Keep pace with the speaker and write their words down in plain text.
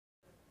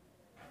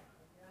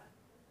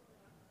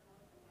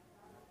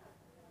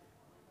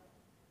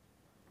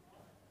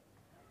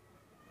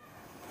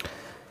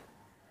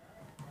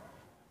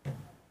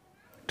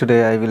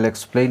Today I will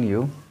explain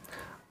you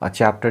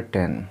chapter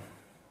 10.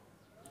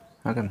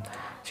 Okay,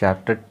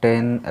 chapter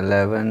 10,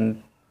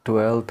 11,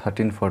 12,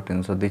 13,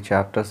 14. So the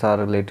chapters are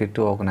related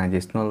to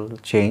organizational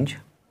change.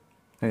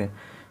 Okay,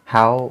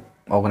 how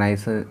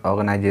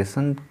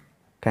organization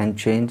can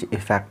change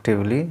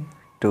effectively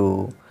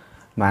to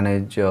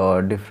manage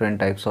different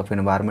types of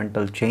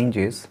environmental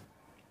changes,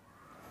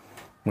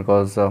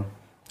 because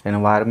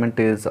environment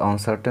is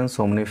uncertain,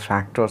 so many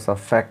factors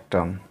affect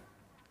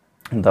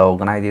the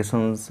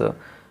organization's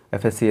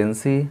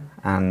efficiency,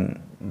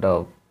 and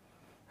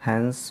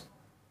hence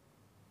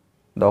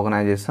the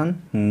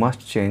organization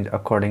must change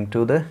according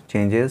to the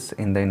changes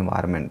in the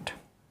environment.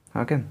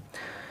 Okay,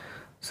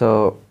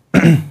 so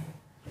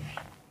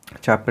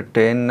chapter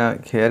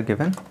 10 here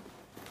given.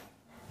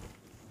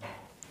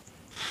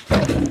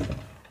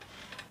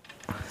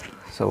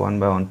 So one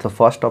by one, the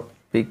first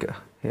topic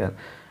here,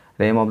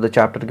 name of the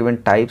chapter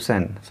given, types,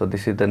 and so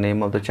this is the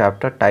name of the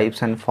chapter,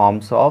 types and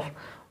forms of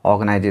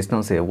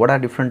organizational say. What are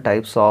different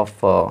types of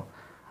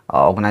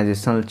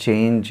organizational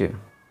change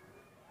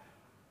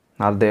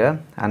are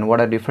there, and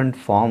what are different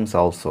forms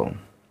also?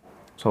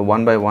 So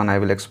one by one I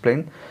will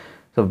explain.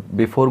 So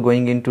before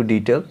going into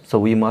detail, so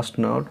we must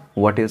know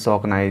what is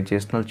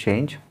organizational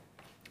change.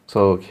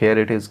 So here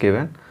it is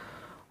given,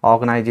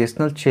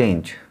 organizational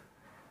change,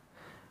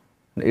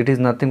 it is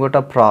nothing but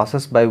a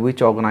process by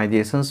which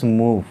organizations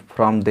move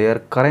from their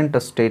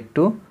current state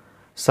to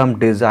some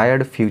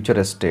desired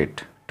future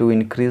state to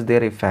increase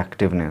their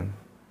effectiveness.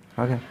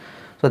 Okay,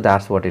 so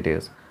that's what it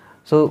is.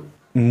 So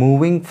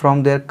moving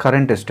from their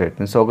current state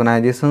means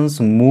organizations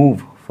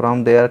move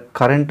from their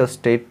current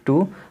state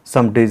to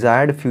some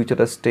desired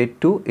future state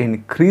to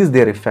increase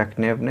their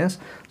effectiveness.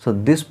 So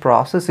this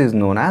process is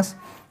known as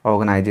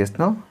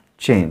organizational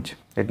change.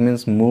 It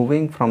means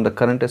moving from the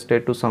current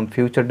state to some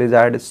future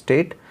desired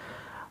state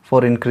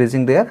for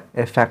increasing their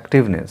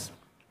effectiveness.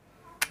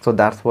 So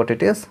that's what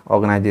it is,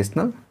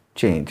 organizational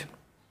change.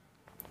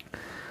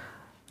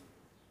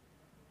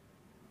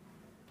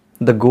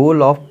 The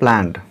goal of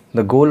planned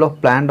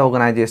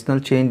organizational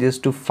change is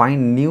to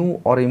find new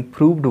or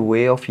improved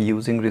way of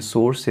using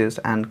resources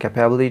and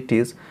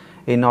capabilities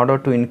in order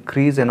to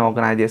increase an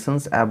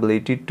organization's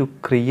ability to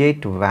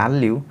create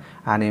value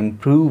and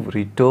improve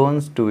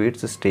returns to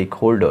its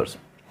stakeholders.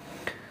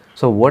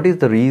 So what is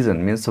the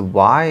reason, means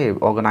why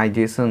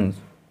organizations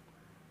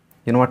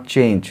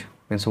change,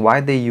 means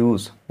why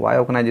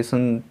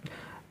organization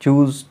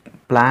choose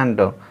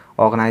planned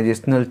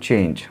organizational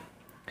change.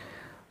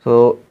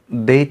 So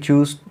they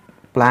choose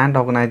planned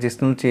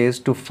organizational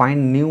change to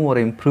find new or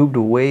improved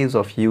ways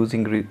of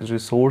using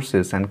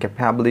resources and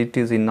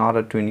capabilities in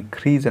order to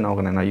increase an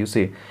organization. Now you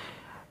see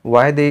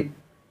why they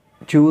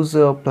choose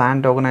a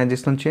planned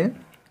organizational change: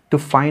 to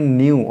find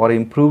new or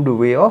improved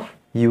way of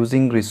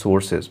using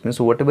resources.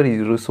 Means whatever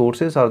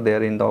resources are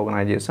there in the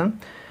organization,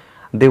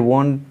 they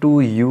want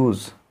to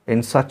use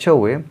in such a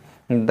way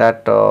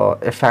that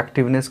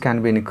effectiveness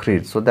can be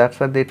increased. So that's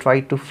why they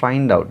try to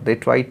find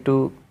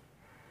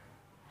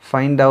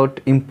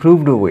out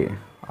improved way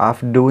of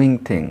doing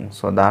things.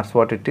 So that's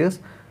what it is,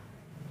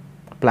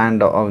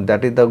 planned,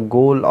 that is the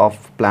goal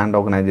of planned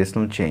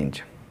organizational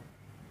change.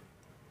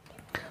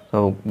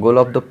 So goal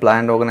of the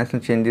planned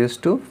organizational change is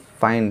to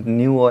find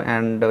new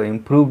and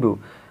improved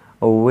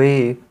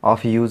way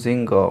of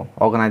using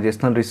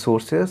organizational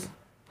resources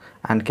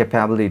and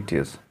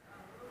capabilities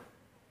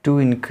to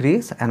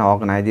increase an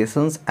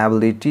organization's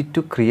ability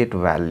to create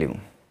value.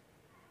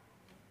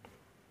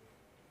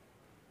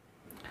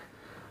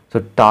 So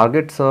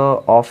targets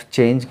of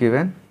change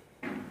given.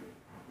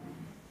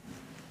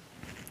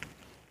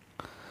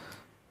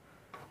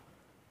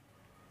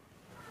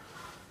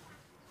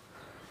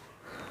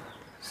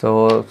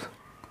 So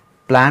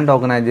planned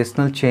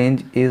organizational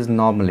change is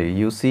normally,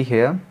 you see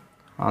here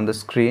on the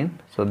screen,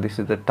 so this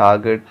is the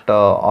target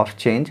of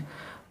change.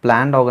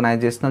 Planned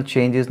organizational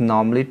change is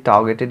normally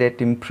targeted at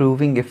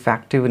improving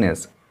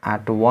effectiveness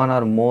at one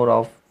or more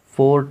of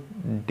 4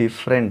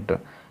 different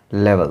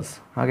levels.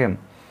 Okay,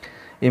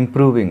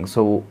 improving.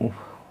 So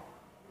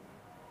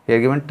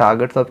here given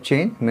targets of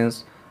change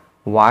means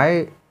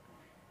why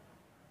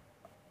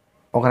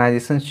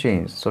organizations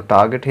change. So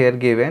target here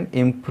given,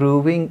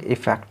 improving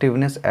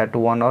effectiveness at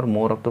one or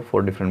more of the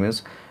 4 different,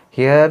 means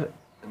here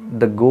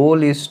the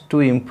goal is to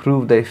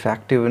improve the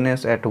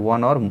effectiveness at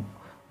one or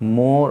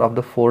more of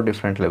the 4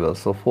 different levels.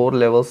 So 4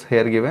 levels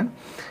here given: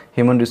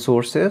 human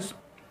resources,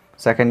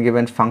 second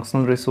given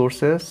functional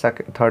resources,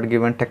 third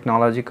given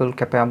technological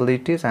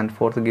capabilities, and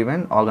fourth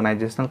given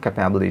organizational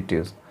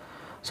capabilities.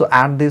 So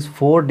at these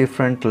 4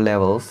 different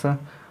levels,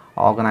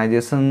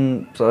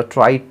 organizations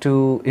try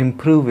to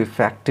improve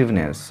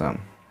effectiveness.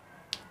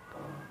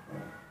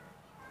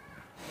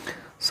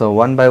 So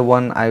one by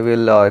one I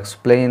will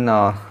explain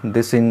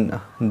this in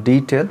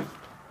detail.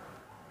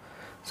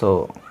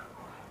 So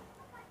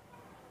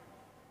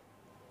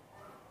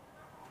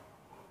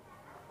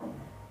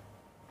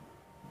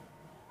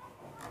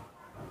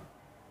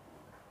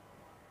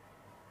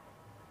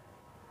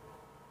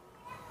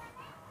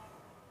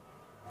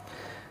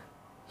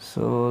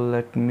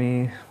let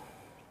me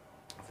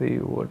see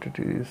what it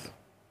is.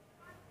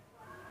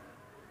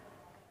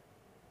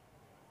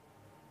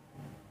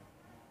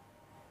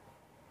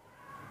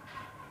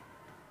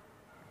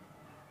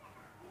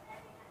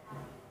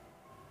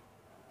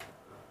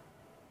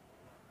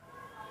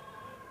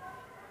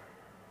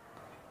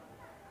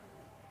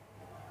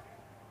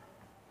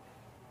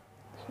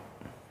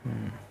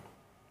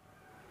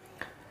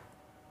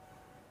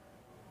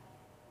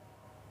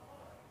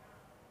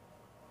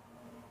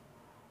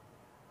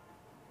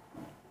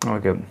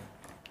 Okay,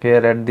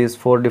 here at these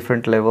 4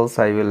 different levels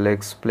I will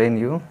explain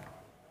you.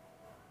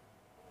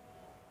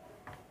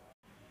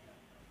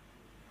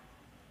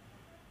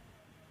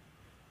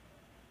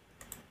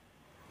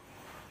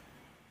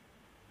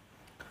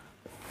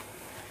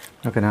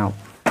 Okay, now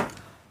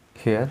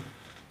here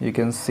you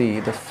can see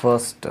the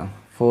first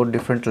 4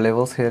 different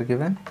levels here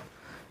given.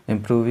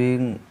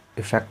 Improving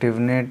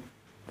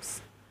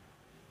effectiveness,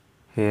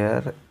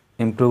 here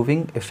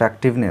improving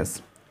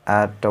effectiveness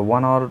at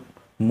one or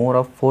more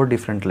of 4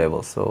 different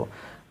levels. So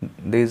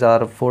these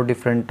are 4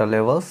 different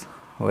levels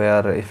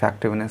where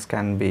effectiveness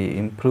can be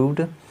improved.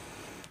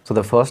 So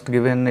the first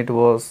given it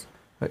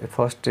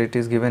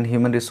is given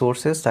human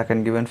resources,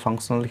 second given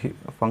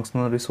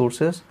functional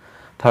resources,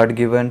 third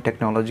given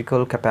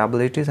technological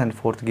capabilities, and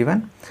fourth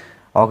given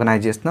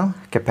organizational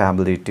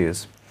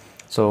capabilities.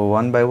 So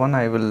one by one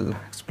I will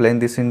explain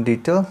this in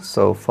detail.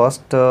 So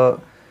first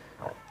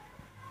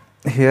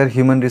here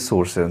human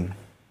resources.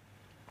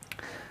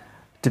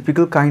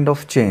 Typical kind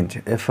of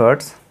change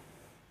efforts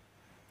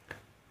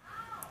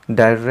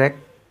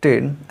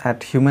directed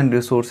at human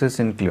resources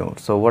include.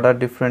 So what are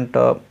different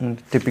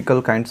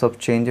typical kinds of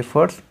change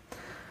efforts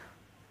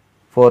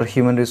for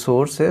human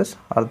resources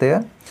are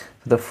there?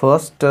 The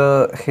first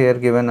here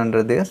given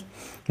under this,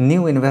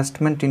 new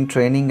investment in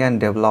training and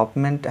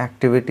development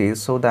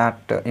activities so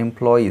that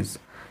employees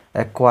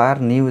acquire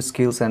new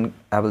skills and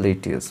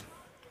abilities.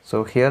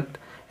 So here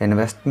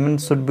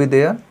investment should be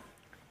there.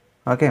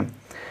 Okay,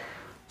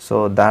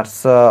 so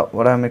that's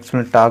what I'm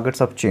explaining,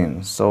 targets of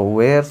change. So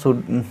where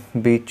should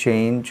be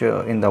change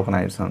in the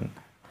organization?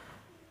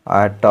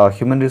 At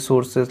human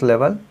resources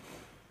level,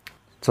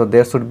 so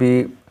there should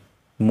be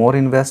more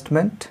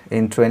investment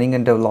in training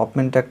and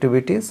development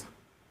activities.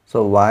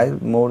 So why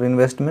more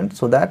investment?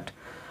 So that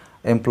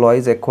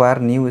employees acquire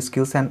new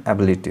skills and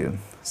abilities.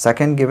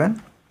 Second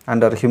given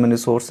under human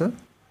resources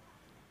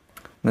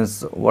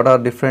means what are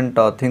different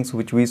things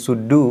which we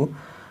should do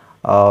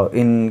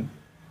in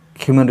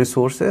human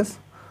resources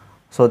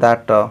so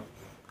that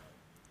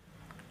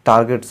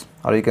targets,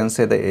 or you can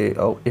say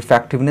the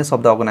effectiveness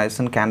of the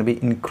organization can be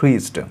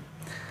increased.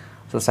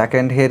 So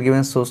second here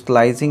given,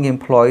 socializing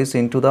employees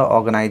into the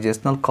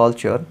organizational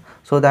culture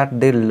so that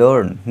they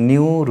learn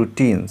new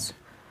routines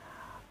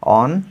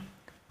on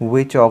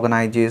which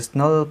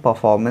organizational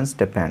performance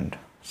depend.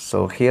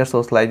 So here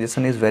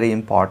socialization is very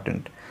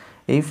important.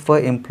 If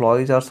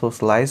employees are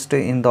socialized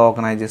in the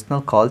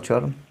organizational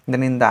culture,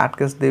 then in that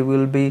case they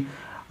will be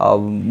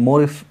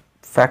more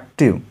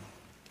effective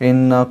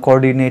in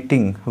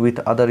coordinating with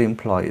other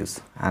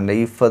employees, and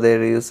if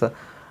there is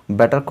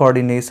better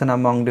coordination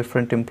among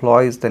different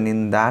employees, then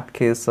in that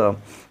case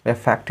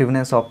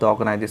effectiveness of the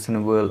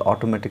organization will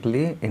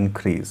automatically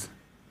increase.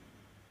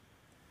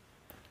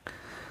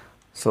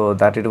 So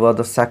that it was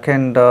the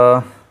second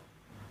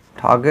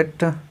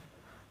target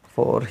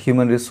for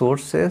human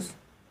resources.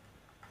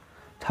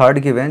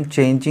 Third given,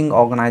 changing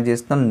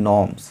organizational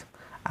norms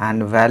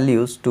and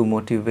values to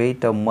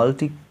motivate a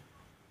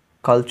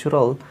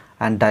multicultural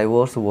and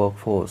diverse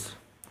workforce.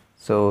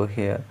 So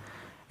here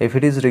if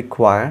it is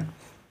required,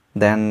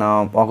 then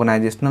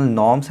organizational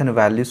norms and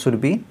values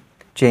should be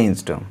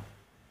changed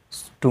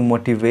to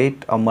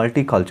motivate a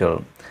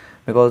multicultural,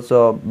 because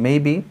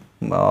maybe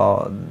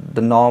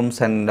the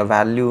norms and the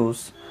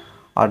values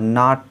are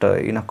not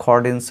in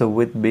accordance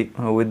with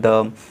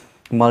the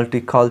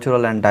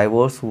multicultural and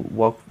diverse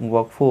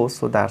workforce.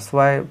 So that's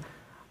why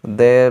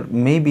there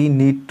may be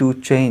need to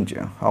change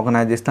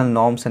organizational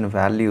norms and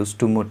values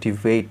to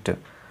motivate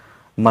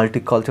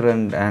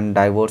multicultural and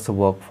diverse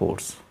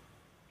workforce.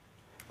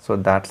 So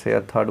that's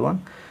here third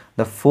one.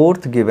 The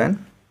fourth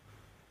given,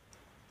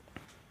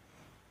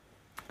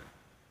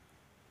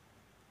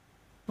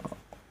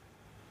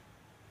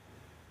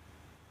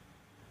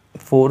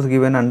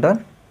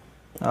 under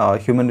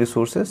human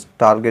resources,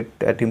 target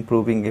at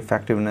improving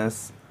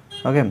effectiveness.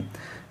 Okay,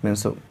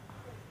 means so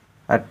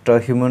at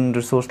human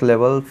resource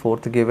level,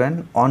 fourth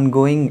given,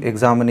 ongoing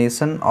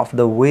examination of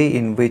the way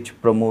in which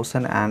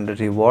promotion and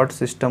reward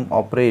system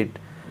operate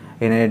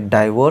in a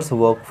diverse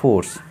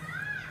workforce.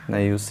 Now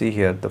you see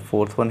here the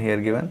fourth one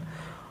here given,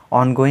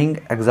 ongoing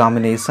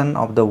examination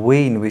of the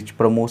way in which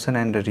promotion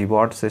and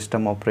reward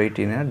system operate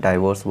in a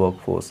diverse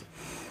workforce.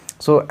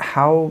 So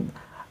how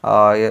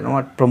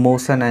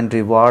promotion and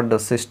reward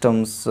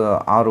systems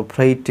are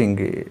operating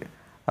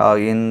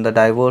in the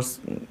diverse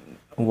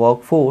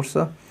workforce,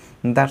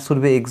 that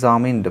should be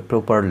examined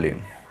properly.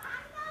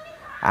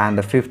 And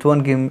the fifth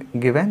one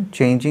given,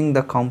 changing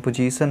the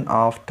composition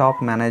of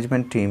top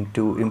management team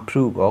to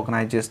improve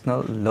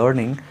organizational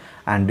learning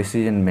and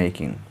decision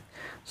making.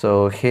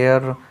 So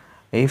here,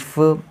 if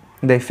the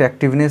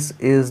effectiveness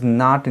is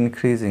not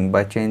increasing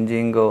by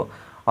changing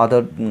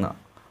other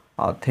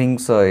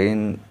things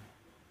in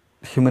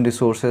human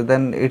resources,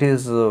 then it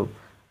is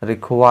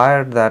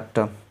required that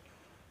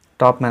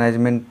top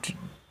management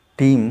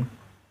team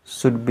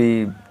should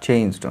be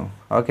changed.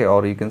 Okay,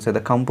 or you can say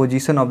the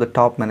composition of the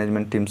top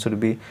management team should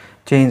be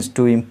changed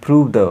to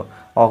improve the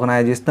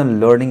organizational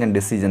learning and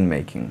decision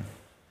making.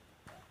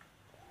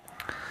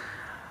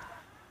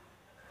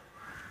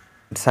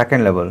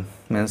 Second level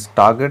means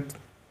target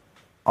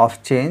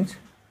of change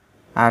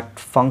at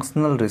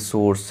functional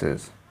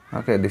resources.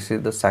 Okay, this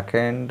is the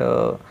second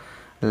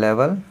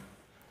level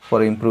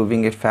for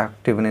improving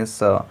effectiveness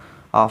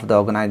of the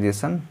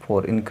organization.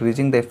 For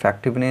increasing the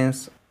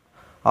effectiveness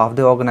of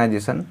the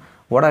organization,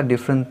 what are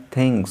different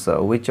things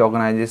which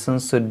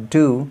organizations should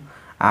do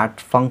at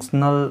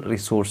functional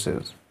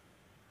resources?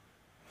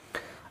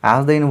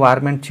 As the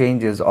environment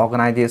changes,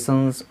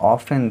 organizations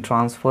often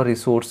transfer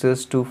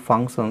resources to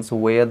functions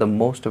where the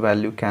most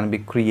value can be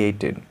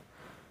created.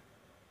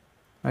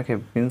 Okay,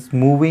 means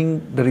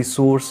moving the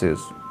resources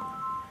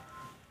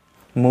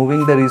to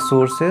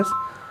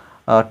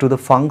the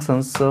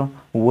functions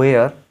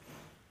where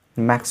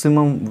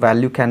maximum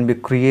value can be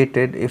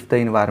created if the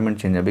environment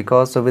changes,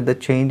 because with the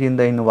change in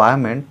the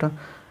environment,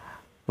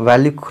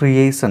 value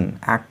creation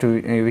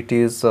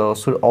activities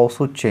should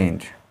also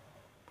change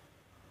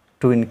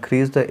to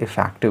increase the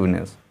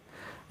effectiveness.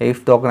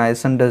 If the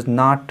organization does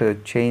not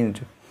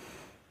change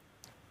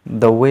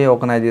the way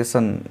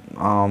organization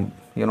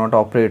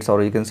operates,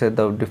 or you can say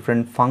the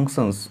different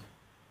functions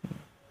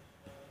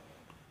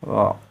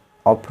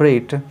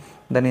operate,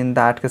 then in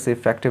that case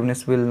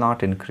effectiveness will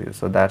not increase.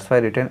 So that's why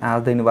written,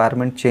 as the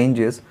environment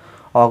changes,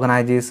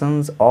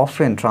 organizations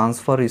often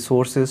transfer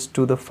resources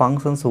to the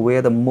functions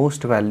where the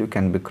most value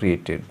can be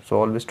created.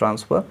 So always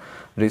transfer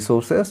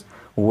resources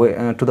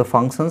to the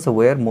functions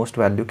where most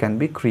value can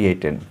be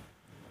created.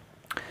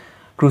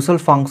 Crucial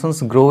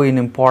functions grow in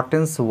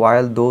importance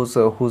while those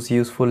whose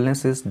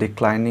usefulness is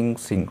declining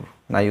sink.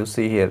 Now you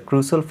see here,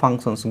 crucial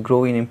functions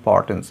grow in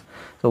importance.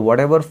 So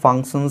whatever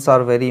functions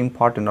are very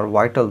important or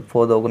vital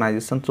for the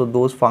organization, so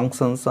those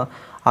functions are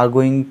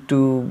going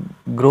to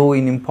grow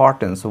in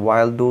importance,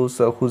 while those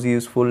whose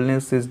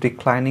usefulness is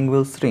declining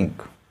will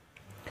shrink.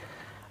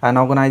 An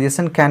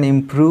organization can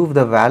improve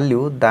the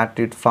value that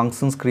its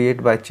functions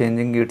create by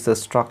changing its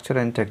structure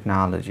and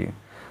technology.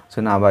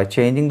 So now by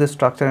changing the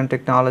structure and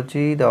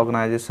technology, the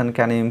organization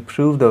can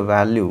improve the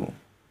value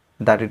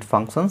that its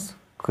functions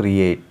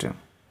create.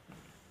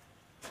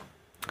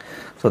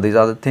 So these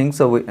are the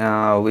things which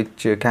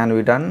can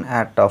be done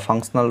at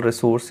functional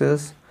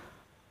resources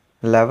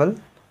level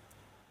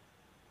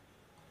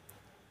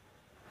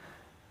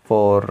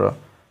for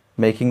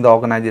making the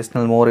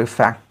organizational more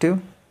effective.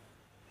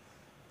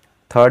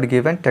 Third,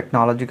 given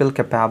technological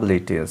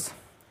capabilities.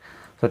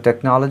 So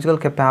technological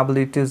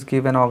capabilities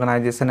give an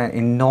organization an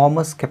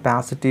enormous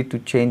capacity to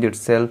change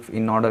itself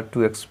in order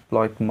to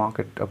exploit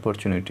market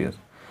opportunities.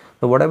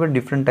 So whatever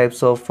different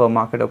types of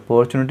market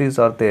opportunities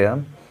are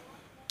there,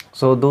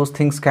 so those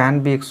things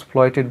can be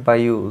exploited by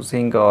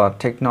using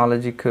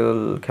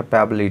technological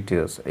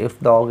capabilities. If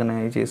the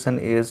organization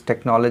is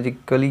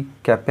technologically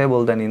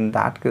capable, then in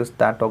that case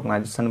that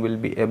organization will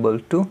be able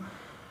to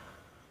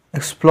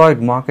exploit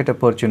market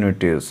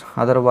opportunities,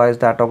 otherwise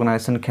that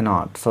organization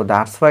cannot. So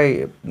that's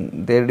why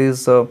there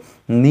is a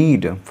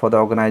need for the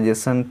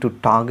organization to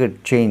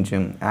target change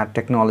at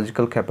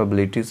technological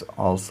capabilities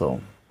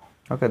also.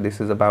 Okay, this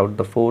is about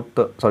the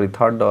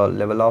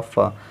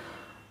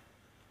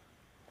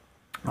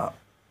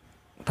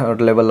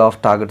third level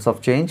of targets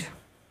of change.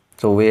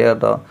 So where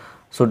the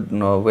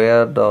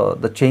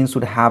change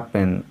should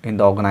happen in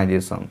the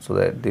organization. So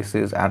that this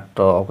is at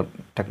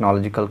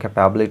technological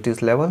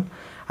capabilities level.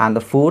 And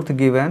the fourth,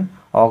 given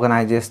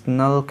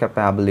organizational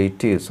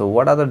capabilities. So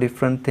what are the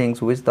different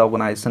things which the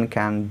organization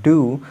can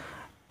do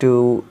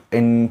to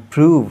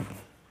improve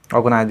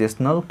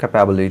organizational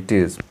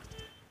capabilities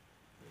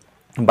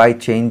by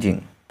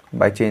changing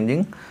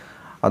the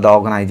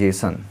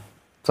organization.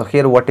 So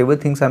here whatever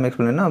things I'm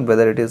explaining,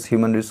 whether it is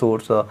human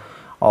resource or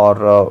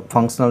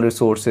functional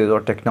resources or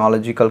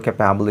technological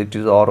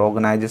capabilities or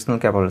organizational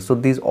capabilities, so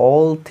these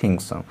all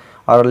things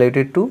are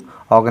related to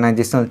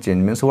organizational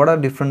change. Means what are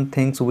different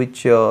things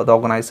which the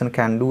organization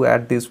can do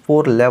at these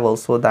four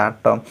levels, so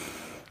that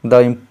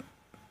the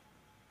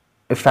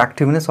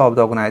effectiveness of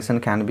the organization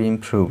can be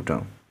improved.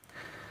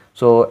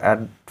 So at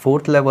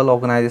fourth level,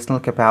 organizational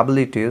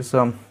capabilities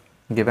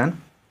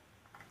given.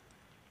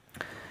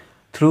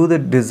 Through the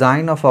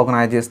design of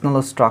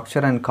organizational structure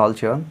and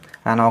culture,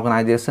 an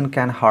organization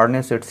can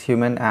harness its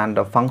human and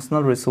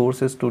functional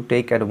resources to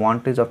take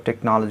advantage of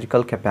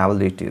technological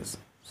capabilities.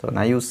 So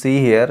now you see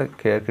here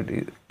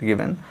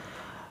given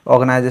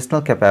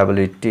organizational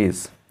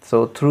capabilities.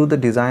 So through the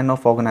design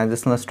of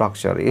organizational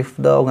structure, if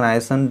the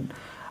organization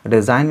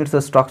designs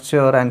its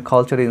structure and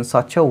culture in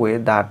such a way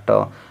that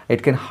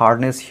it can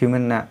harness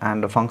human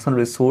and functional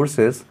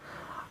resources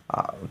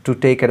to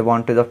take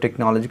advantage of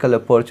technological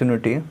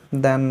opportunity,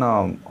 then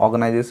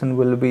organization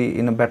will be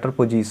in a better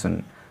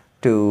position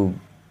to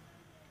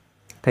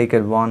take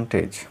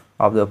advantage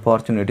of the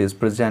opportunities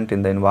present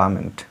in the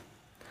environment.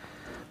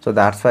 So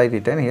that's why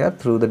written here,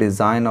 through the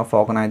design of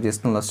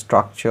organizational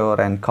structure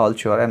and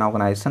culture, an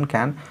organization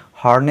can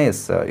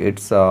harness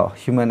its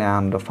human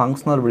and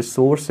functional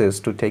resources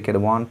to take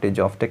advantage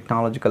of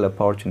technological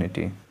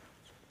opportunity.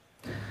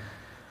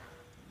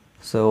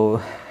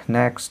 So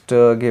next,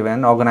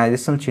 given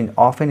organizational change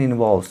often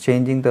involves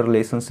changing the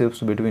relationships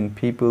between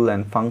people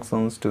and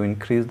functions to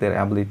increase their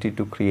ability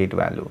to create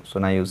value. So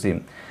now you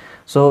see,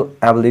 so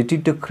ability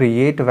to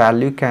create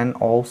value can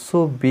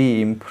also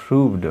be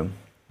improved.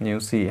 You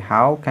see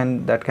how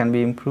can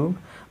be improved?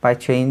 By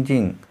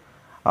changing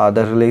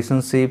the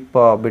relationship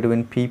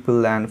between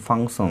people and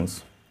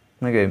functions.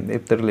 Okay,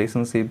 if the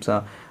relationships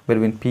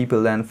between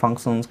people and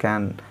functions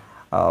can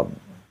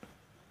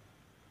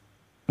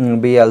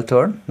be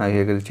altered. Now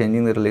here is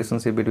changing the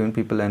relationship between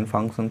people and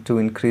functions to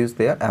increase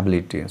their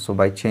ability. So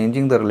by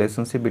changing the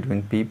relationship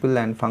between people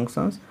and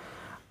functions,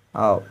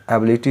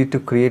 ability to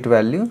create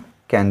value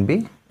can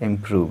be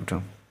improved.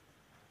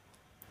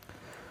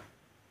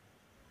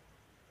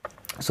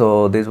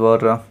 So these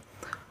were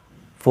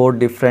 4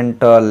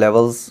 different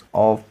levels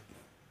of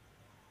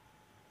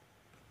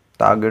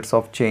targets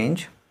of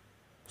change.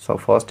 So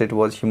first it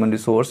was human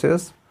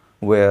resources,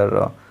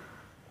 where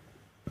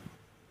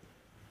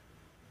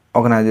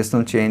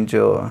organizational change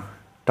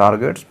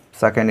targets.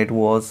 Second, it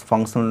was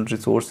functional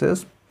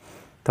resources.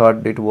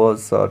 Third, it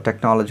was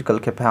technological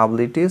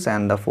capabilities,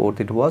 and the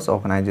fourth, it was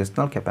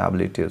organizational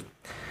capabilities.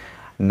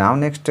 Now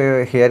next,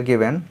 here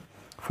given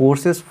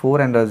forces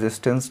for and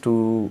resistance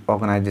to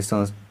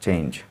organizational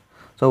change.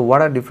 So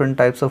what are different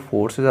types of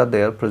forces are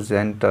there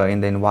present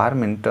in the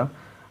environment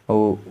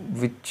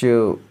which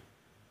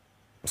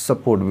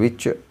support,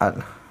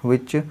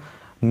 which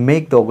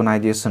make the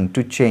organization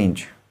to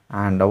change,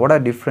 and what are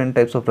different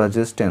types of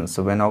resistance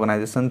when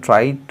organization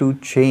try to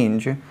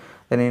change?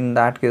 Then in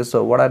that case,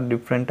 what are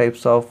different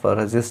types of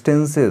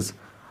resistances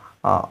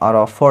are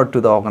offered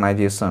to the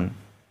organization?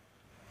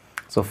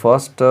 So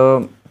first,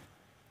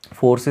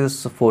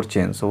 forces for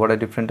change. So what are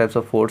different types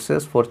of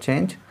forces for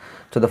change?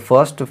 So the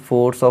first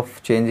force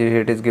of change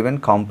here, it is given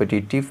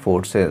competitive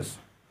forces.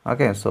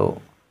 Okay,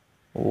 so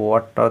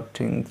what are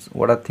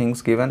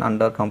things given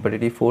under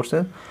competitive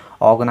forces?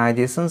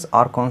 Organizations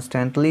are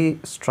constantly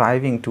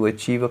striving to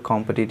achieve a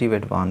competitive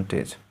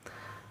advantage.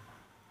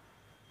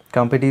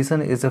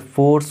 Competition is a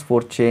force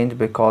for change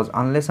because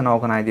unless an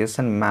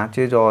organization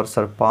matches or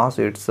surpasses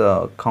its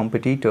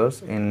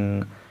competitors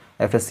in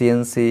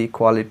efficiency,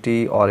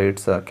 quality, or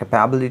its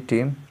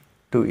capability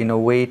to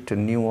innovate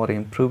new or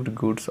improved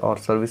goods or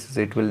services,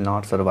 it will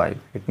not survive.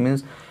 It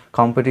means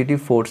competitive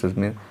forces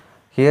means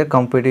here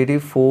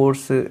competitive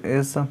force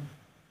is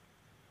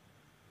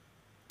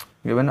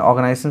given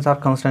organizations are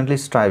constantly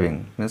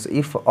striving. Means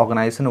if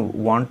organization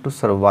want to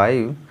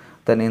survive,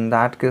 then in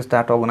that case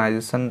that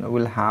organization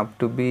will have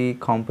to be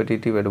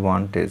competitive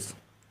advantage.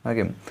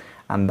 Okay,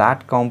 and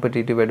that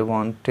competitive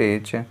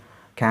advantage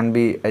can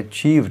be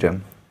achieved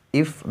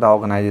if the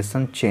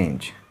organization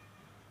change.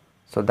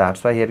 So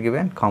that's why here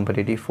given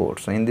competitive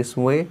force. So in this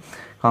way,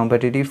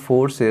 competitive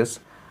forces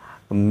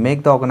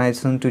make the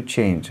organization to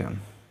change.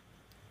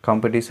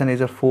 Competition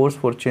is a force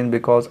for change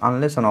because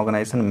unless an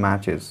organization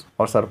matches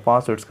or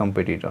surpasses its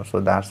competitor. So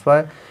that's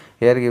why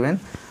here given,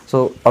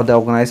 so the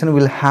organization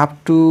will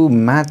have to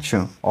match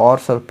or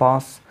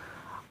surpass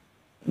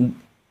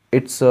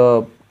its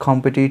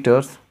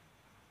competitors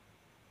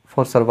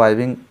for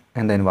surviving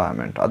in the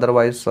environment.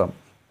 Otherwise,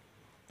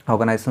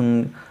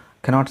 organization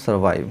cannot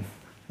survive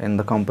in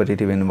the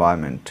competitive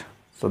environment.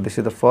 So this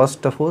is the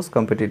first force,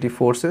 competitive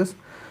forces.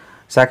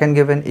 Second,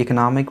 given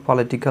economic,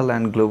 political,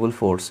 and global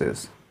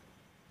forces.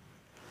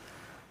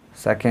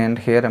 Second,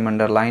 here I'm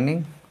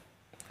underlining.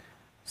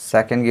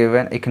 Second,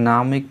 given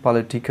economic,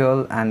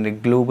 political,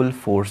 and global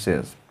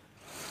forces.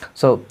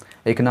 So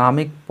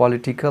economic,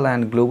 political,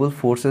 and global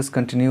forces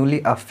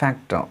continually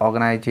affect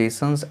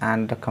organizations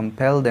and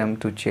compel them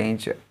to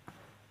change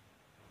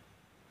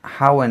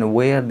how and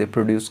where they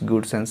produce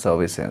goods and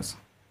services.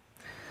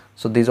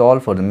 So these all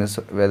for them,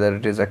 whether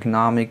it is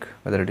economic,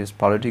 whether it is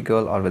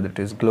political, or whether it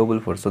is global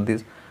force. So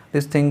these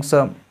things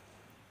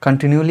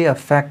continually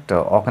affect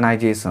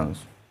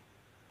organizations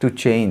to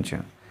change,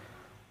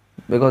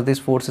 because these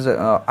forces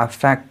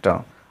affect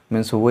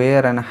means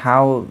where and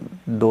how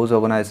those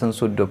organizations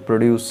should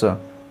produce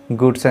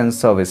goods and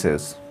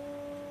services.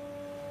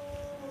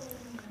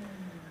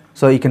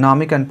 So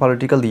economic and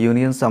political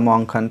unions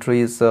among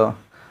countries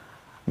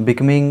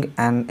becoming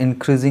an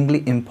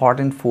increasingly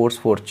important force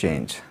for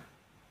change.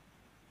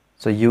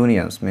 So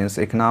unions means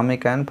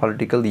economic and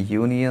political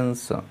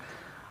unions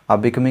are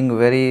becoming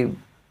very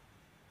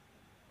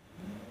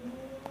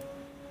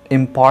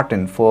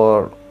important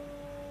for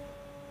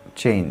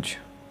change.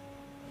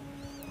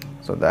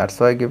 So that's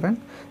why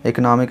given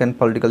economic and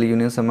political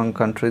unions among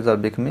countries are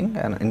becoming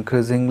an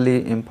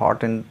increasingly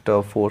important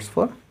force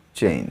for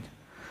change.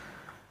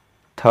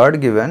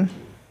 Third, given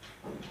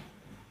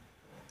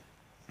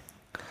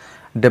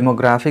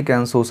demographic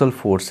and social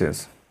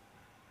forces.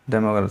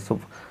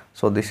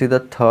 So this is the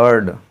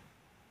third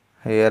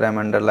here I am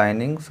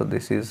underlining, so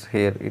this is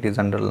here it is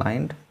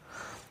underlined.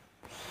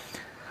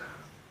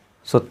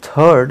 So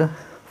third,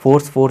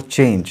 force for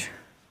change,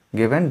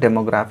 given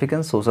demographic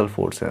and social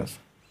forces.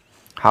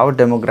 How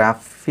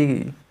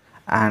demography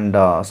and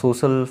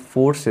social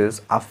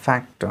forces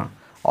affect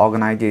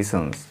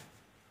organizations,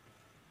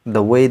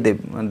 the way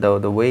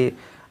the way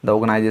the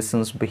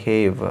organizations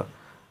behave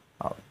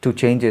to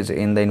changes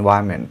in the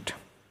environment.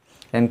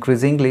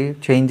 Increasingly,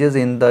 changes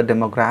in the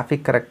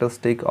demographic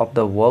characteristic of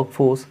the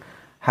workforce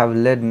have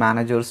led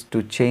managers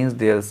to change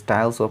their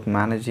styles of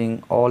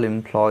managing all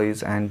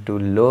employees and to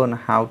learn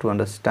how to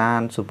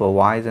understand,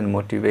 supervise, and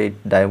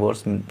motivate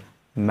diverse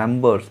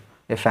members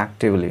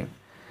effectively.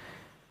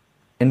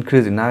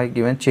 Increasing now,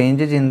 given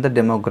changes in the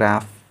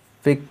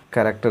demographic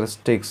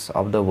characteristics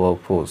of the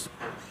workforce.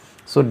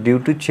 So due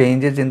to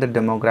changes in the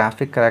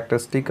demographic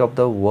characteristic of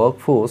the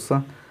workforce,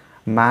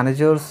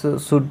 managers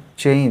should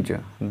change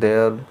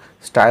their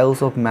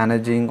styles of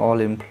managing all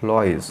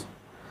employees,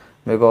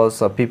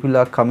 because people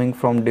are coming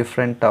from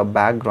different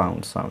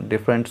backgrounds,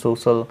 different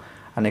social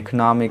and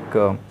economic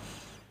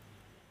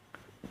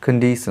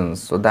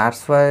conditions. So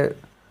that's why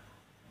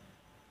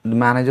the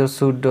managers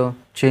should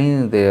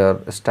change their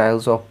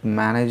styles of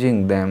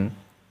managing them,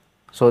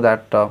 so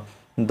that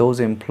those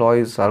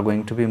employees are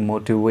going to be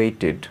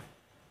motivated.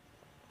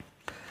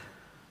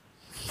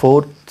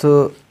 Fourth,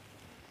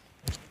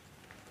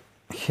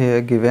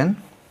 here given,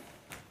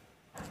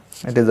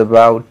 it is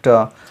about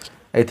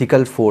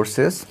ethical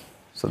forces.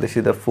 So this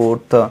is the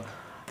fourth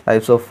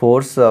types of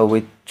force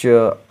which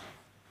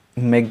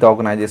make the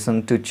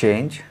organization to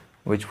change,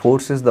 which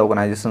forces the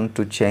organization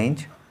to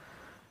change.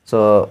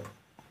 So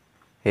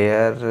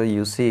here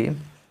you see,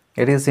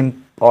 it is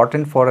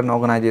important for an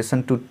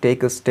organization to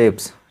take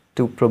steps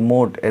to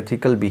promote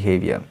ethical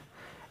behavior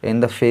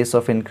in the face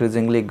of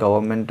increasingly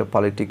government,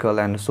 political,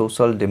 and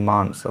social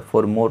demands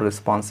for more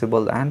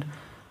responsible and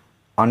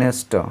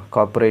honest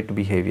corporate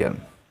behavior.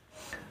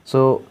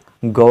 So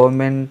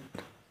government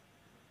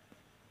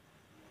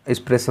is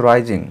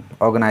pressurizing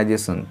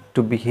organization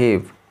to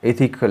behave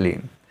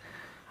ethically,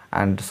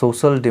 and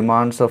social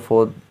demands are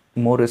for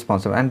more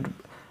responsible, and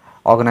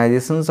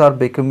organizations are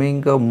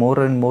becoming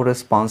more and more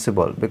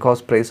responsible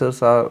because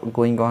pressures are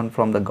going on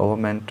from the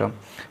government,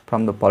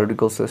 from the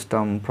political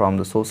system, from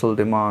the social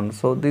demand.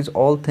 So these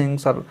all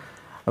things are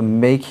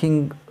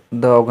making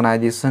the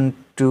organization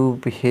to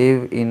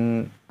behave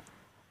in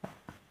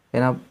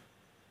a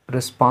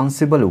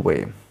responsible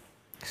way,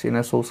 in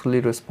a socially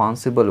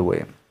responsible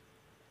way.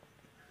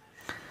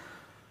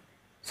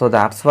 So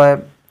that's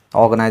why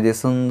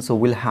organizations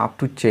will have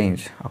to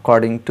change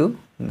according to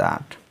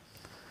that.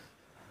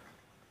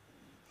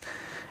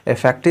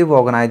 Effective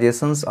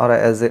organizations are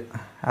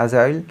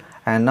agile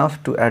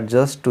enough to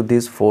adjust to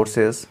these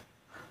forces.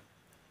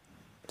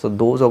 So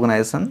those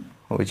organizations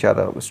which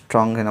are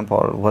strong enough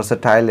or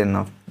versatile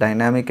enough,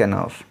 dynamic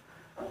enough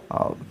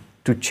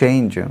to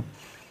change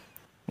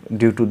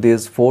due to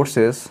these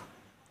forces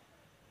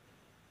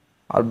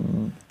are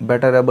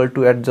better able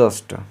to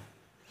adjust.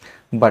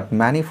 But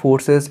many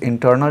forces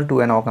internal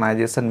to an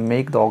organization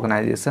make the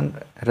organization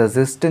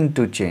resistant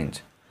to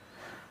change.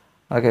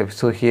 Okay,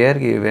 so here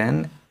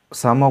given,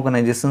 some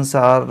organizations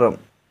are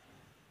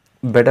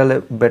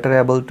better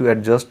able to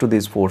adjust to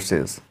these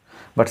forces,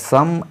 but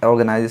some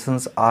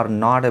organizations are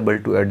not able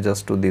to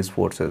adjust to these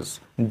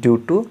forces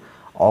due to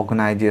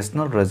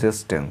organizational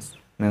resistance.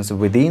 Means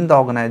within the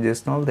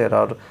organizational there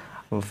are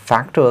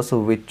factors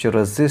which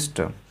resist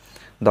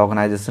the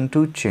organization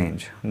to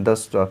change,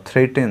 thus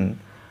threaten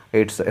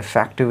its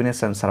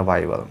effectiveness and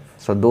survival.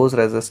 So those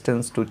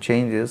resistance to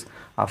changes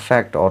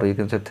affect, or you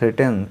can say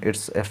threaten,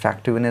 its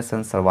effectiveness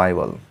and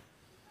survival.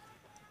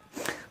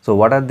 So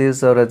what are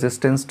these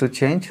resistance to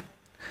change?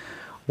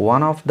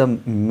 One of the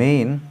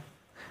main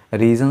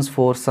reasons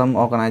for some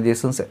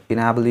organizations'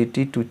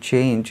 inability to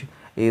change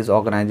is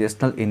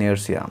organizational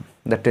inertia,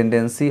 the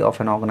tendency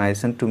of an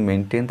organization to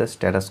maintain the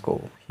status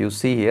quo. You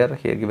see here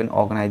given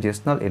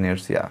organizational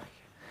inertia.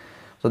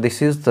 So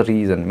this is the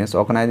reason, means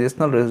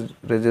organizational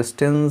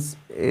resistance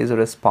is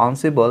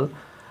responsible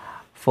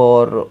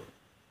for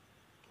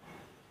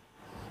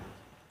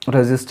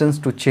resistance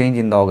to change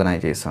in the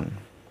organization.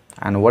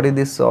 And what is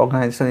this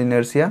organizational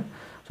inertia?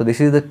 So this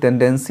is the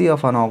tendency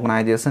of an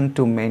organization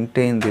to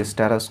maintain the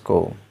status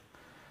quo.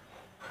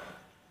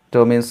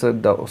 So means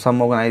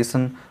some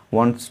organizations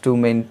want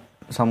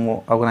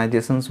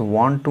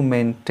to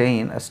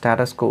maintain a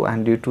status quo,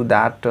 and due to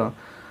that the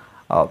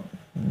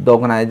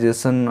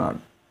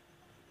organization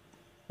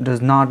does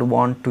not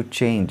want to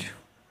change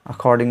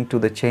according to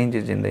the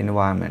changes in the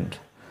environment.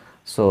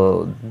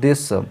 So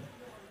this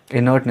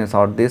inertness,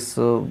 or this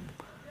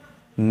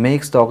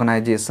makes the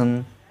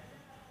organization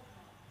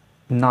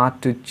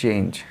not to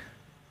change,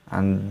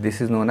 and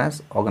this is known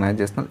as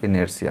organizational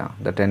inertia,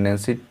 the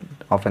tendency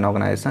of an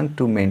organization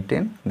to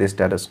maintain the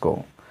status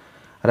quo.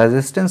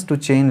 Resistance to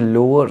change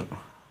lowers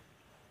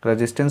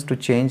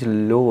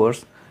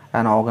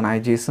an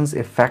organization's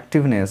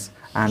effectiveness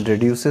and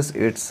reduces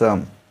its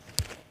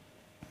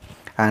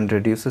and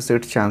reduces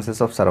its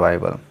chances of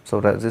survival. So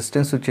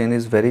resistance to change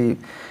is very,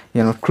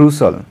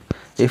 crucial.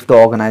 If the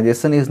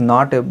organization is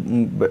not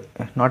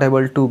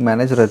able to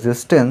manage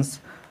resistance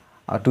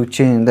to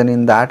change, then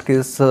in that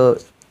case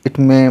it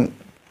may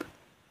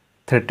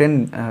threaten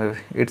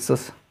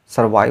its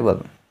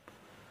survival.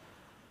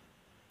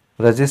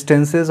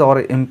 Resistances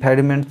or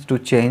impediments to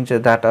change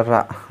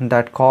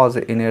that cause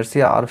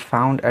inertia are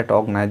found at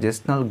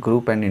organizational,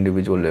 group and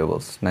individual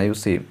levels. Now you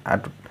see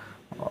at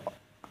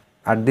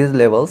these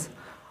levels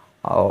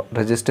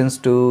resistance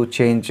to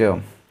change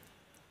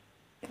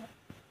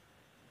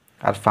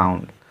are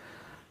found.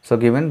 So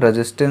given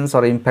resistance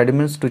or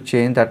impediments to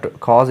change that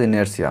cause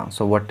inertia,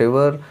 so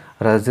whatever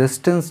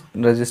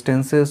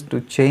resistances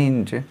to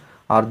change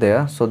are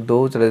there, so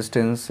those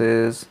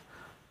resistances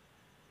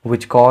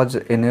which cause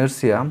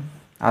inertia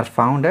are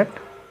found at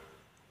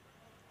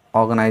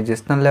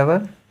organizational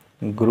level,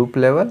 group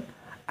level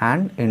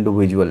and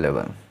individual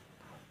level.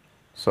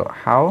 So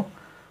how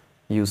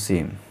you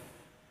see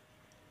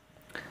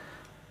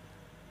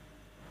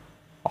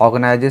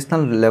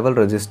organizational level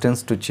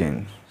resistance to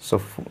change. So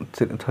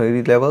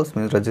three levels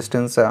means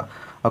resistance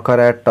occur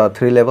at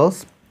three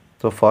levels.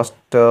 So first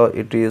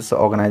it is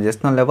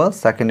organizational level,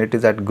 second it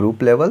is at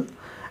group level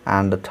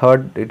and the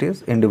third it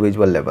is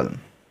individual level.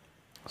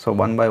 So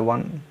one by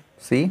one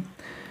see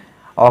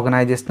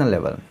organizational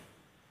level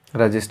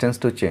resistance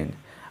to change.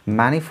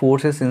 Many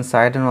forces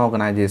inside an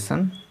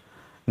organization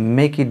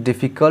make it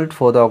difficult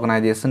for the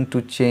organization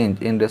to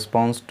change in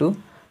response to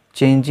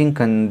changing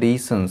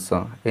conditions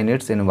in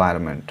its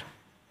environment.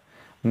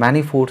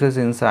 Many forces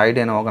inside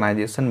an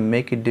organization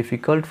make it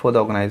difficult for the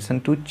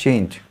organization to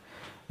change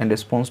in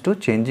response to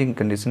changing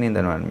conditions in the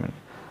environment.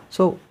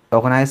 So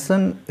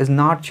organization is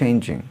not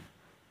changing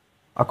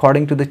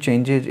according to the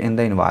changes in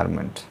the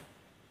environment.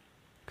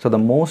 So the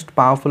most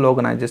powerful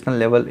organizational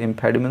level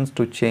impediments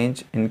to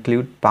change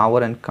include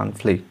power and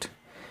conflict.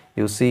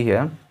 You see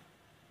here.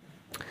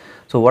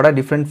 So what are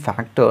different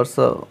factors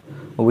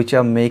which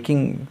are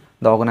making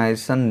the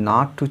organization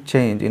not to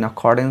change in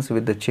accordance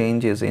with the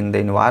changes in the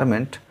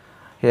environment?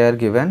 Here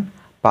given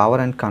power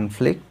and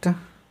conflict.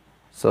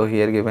 So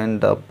here given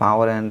the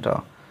power and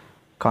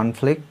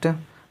conflict.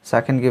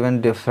 Second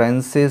given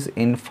differences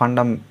in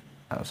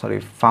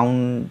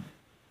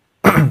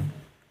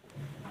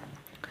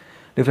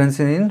differences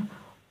in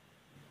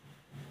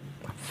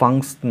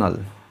functional.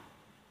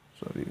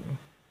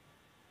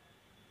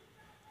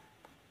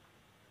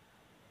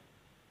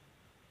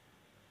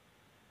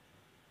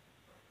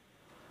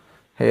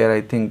 Here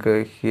I think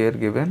here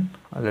given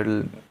a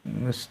little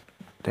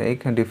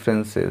mistake.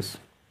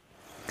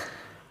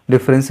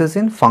 Differences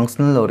in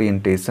functional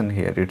orientation,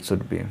 here it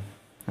should be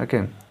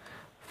okay,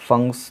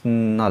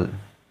 functional.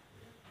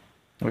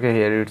 Okay,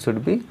 here it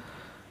should be,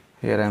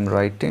 here I am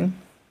writing,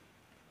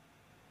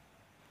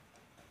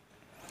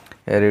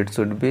 here it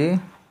should be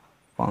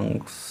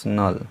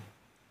functional.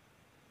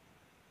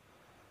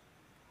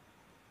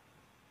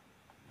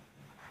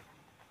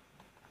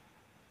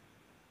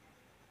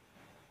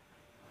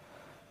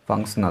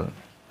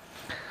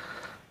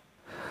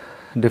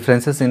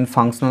 Differences in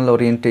functional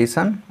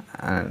orientation,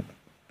 and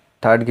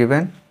third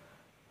given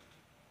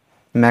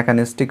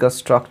mechanistic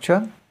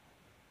structure,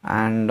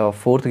 and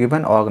fourth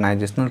given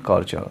organizational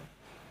culture.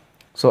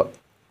 So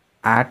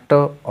at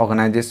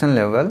organizational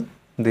level,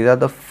 these are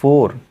the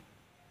four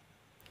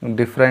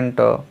different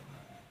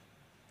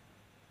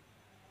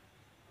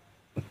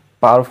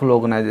powerful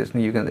organization,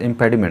 you can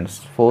impediments,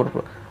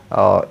 four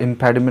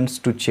impediments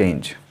to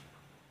change.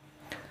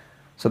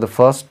 So the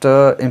first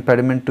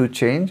impediment to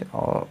change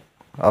or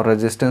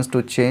resistance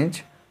to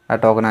change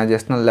at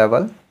organizational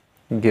level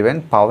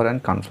given power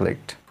and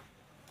conflict.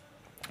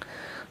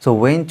 So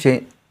when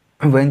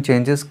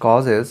changes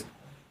causes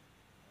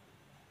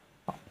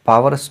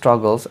power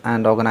struggles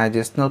and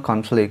organizational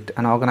conflict,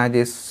 an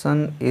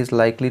organization is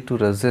likely to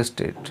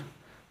resist it.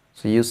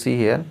 So you see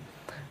here,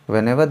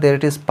 whenever there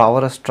is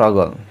power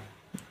struggle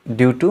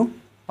due to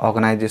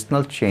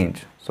organizational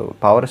change, so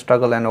power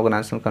struggle and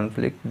organizational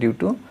conflict due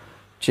to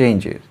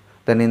changes,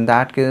 then in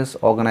that case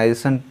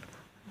organization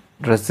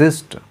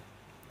resist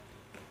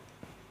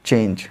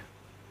change.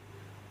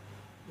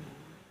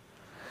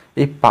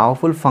 If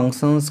powerful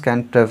functions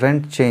can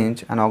prevent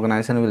change, an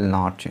organization will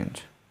not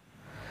change.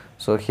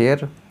 So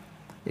here,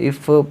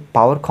 if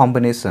power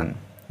combination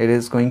it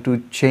is going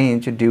to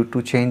change due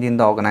to change in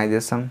the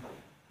organization,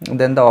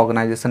 then the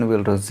organization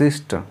will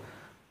resist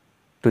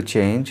to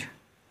change,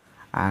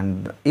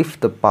 and if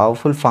the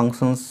powerful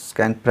functions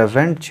can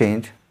prevent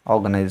change,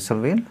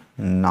 organization will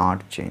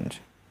not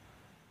change.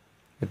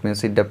 It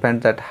means it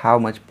depends that how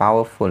much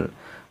powerful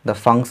the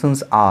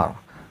functions are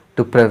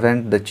to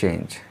prevent the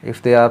change.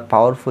 If they are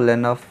powerful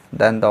enough,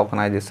 then the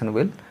organization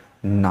will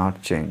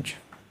not change.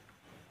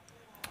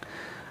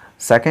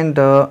 Second,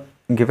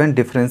 given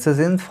differences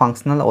in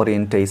functional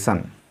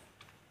orientation.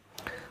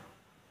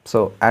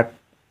 So at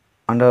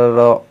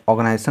under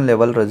organization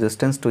level,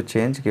 resistance to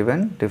change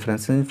given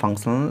differences in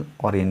functional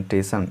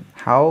orientation.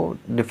 How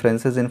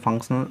differences in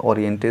functional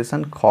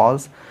orientation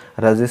cause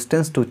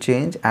resistance to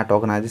change at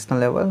organizational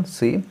level?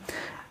 See,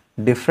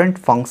 different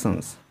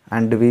functions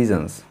and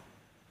divisions,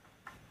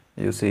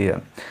 you see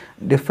here,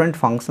 different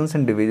functions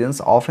and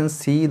divisions often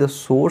see the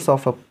source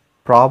of a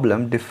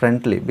problem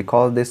differently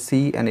because they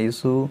see an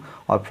issue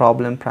or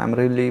problem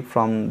primarily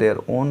from their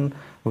own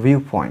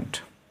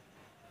viewpoint.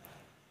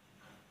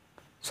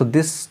 So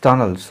this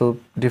tunnel, so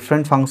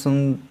different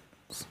functions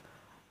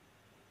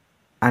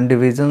and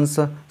divisions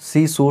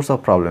see source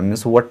of problem,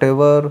 means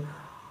whatever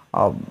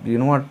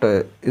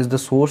is the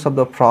source of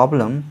the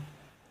problem.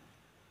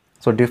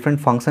 So different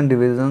function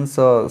divisions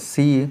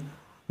see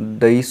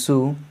the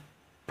issue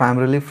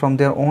primarily from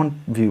their own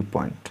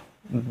viewpoint.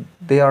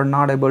 They are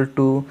not able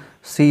to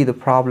see the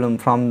problem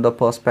from the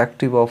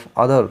perspective of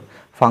other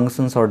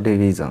functions or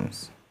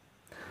divisions.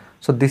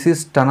 So this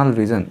is tunnel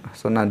vision.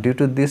 So now due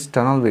to this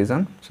tunnel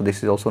vision, so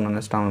this is also known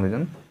as tunnel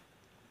vision,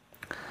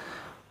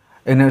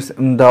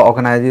 in the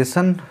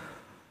organization,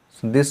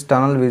 so this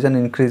tunnel vision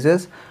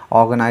increases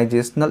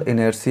organizational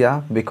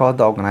inertia because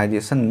the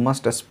organization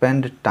must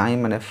spend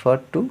time and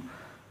effort to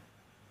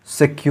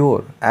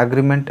secure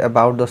agreement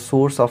about the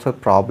source of a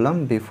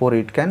problem before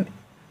it can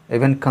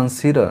even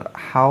consider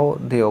how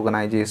the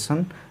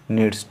organization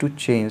needs to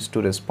change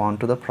to respond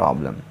to the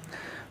problem.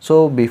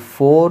 So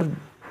before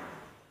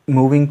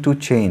moving to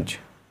change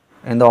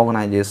in the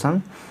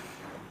organization,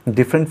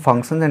 different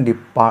functions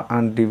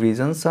and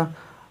divisions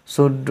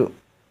should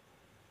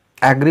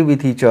agree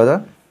with each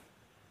other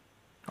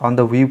on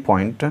the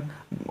viewpoint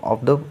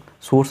of the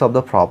source of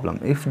the problem.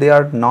 If they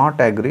are not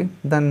agree,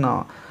 then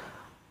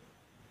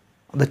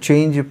the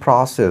change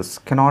process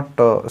cannot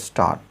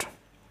start.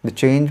 The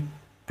change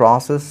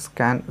process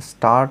can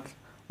start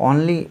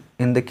only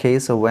in the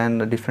case when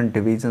the different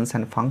divisions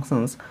and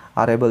functions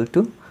are able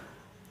to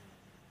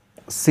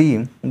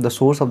see the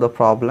source of the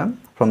problem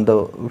from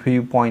the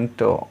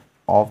viewpoint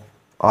of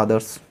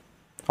others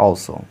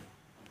also.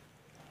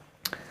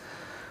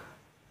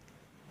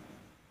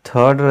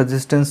 Third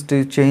resistance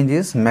to change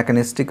is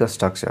mechanistic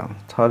structure.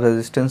 Third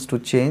resistance to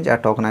change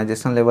at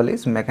organizational level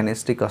is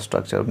mechanistic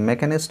structure.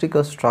 Mechanistic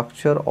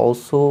structure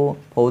also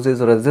poses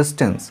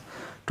resistance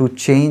to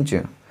change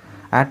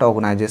at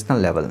organizational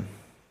level.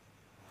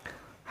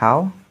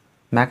 How?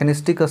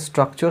 Mechanistic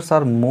structures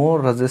are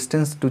more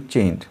resistant to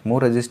change.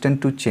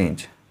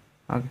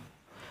 Okay.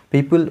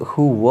 People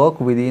who work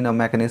within a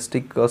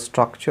mechanistic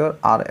structure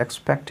are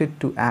expected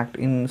to act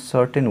in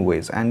certain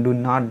ways and do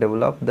not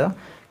develop the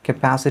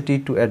capacity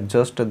to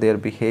adjust their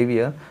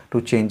behavior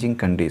to changing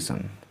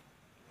conditions.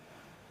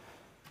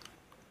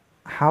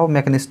 How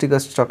mechanistic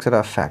structure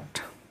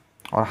affect,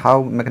 or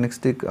how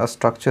mechanistic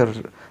structure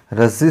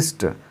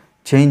resist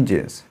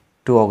changes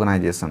to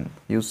organization?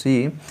 You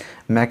see,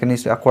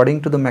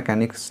 according to the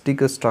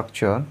mechanistic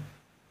structure,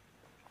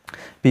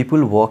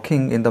 people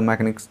working in the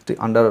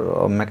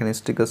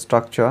mechanistic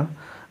structure,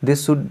 they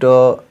should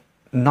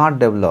not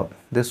develop,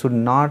 they should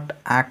not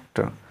act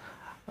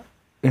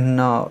in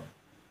a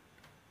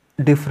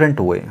different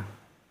way,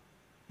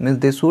 means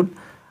they should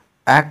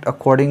act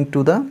according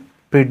to the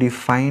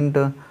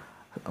predefined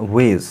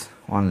ways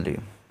only.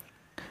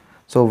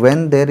 So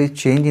when there is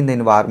change in the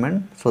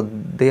environment, so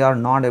they are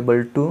not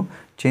able to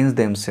change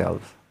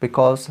themselves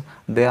because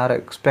they are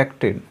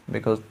expected,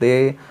 because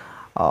they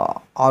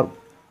are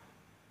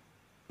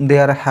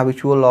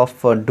habitual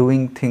of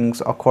doing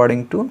things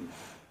according to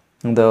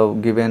the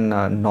given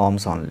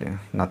norms only,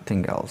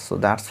 nothing else. So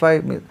that's why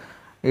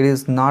it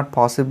is not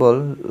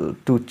possible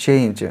to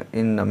change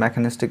in a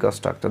mechanistic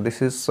structure.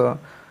 This is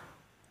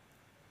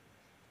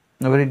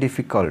very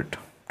difficult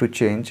to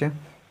change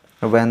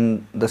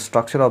when the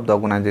structure of the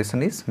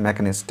organization is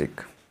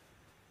mechanistic.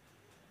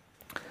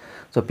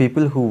 So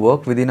people who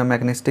work within a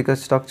mechanistic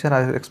structure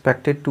are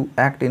expected to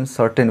act in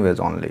certain ways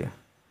only.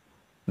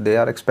 They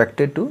are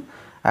expected to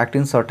act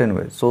in certain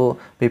ways. So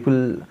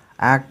people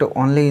act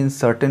only in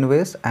certain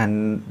ways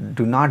and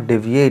do not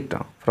deviate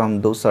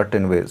from those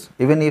certain ways,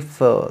 even if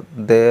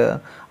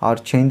there are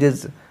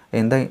changes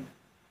in the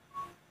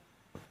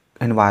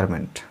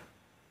environment.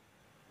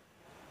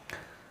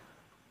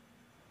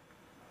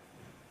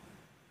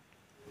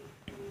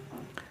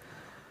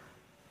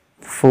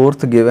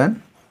 Fourth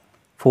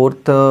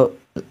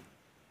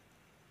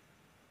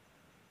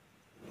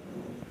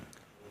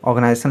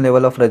organizational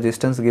level of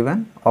resistance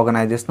given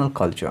organizational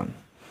culture.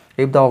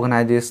 If the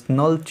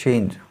organizational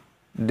change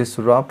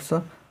disrupts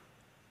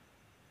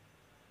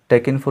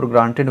taken for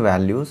granted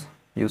values,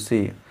 you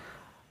see,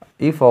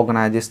 if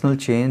organizational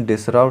change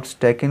disrupts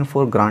taken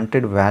for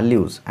granted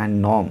values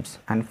and norms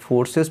and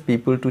forces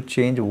people to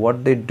change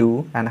what they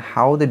do and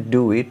how they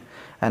do it,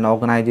 an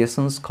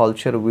organization's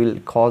culture will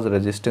cause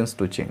resistance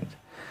to change.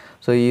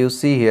 So you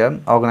see here,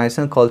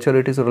 organizational culture,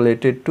 it is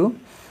related to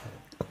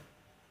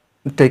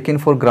taken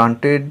for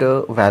granted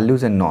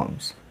values and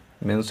norms.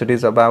 Means it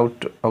is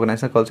about,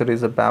 organizational culture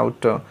is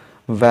about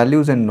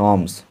values and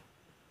norms.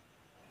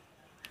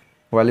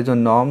 Values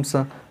and norms,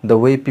 the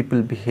way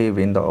people behave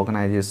in the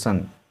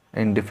organization,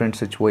 in different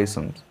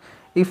situations.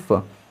 If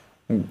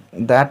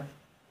that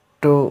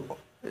uh,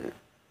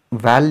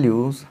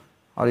 values,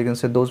 or you can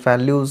say those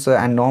values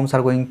and norms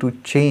are going to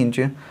change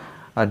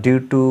due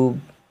to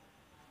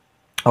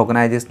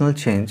organizational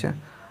change,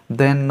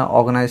 then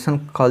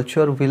organizational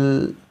culture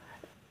will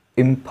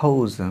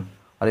impose,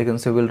 or you can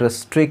say will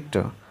restrict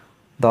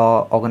the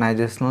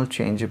organizational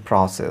change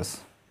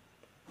process.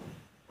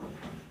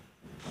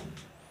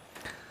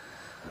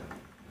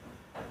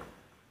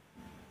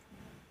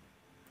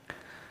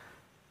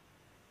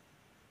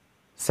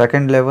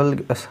 Second level,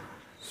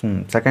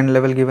 second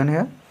level given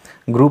here,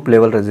 group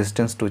level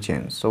resistance to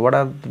change. So what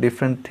are the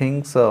different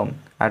things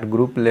at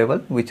group level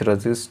which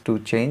resist to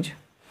change?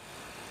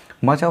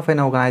 Much of an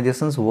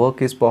organization's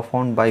work is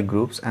performed by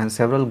groups, and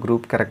several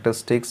group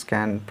characteristics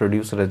can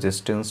produce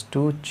resistance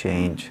to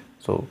change.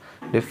 So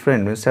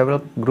different several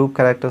group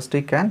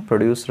characteristics can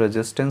produce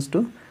resistance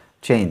to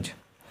change.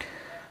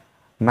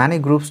 Many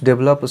groups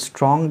develop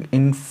strong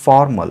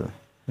informal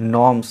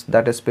norms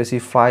that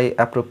specify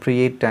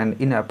appropriate and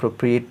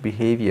inappropriate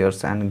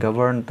behaviors and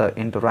govern the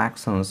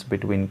interactions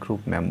between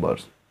group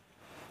members.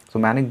 So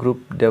many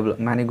groups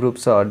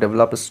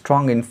develop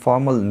strong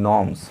informal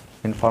norms.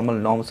 Informal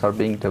norms are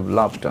being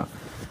developed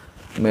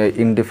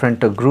in different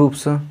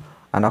groups,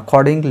 and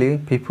accordingly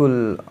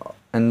people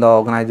in the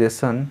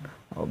organization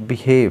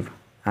behave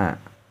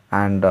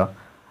and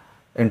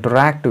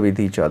interact with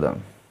each other.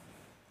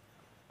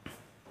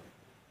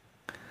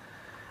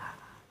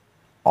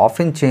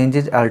 Often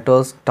changes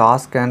alters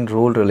task and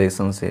role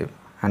relationship,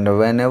 and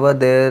whenever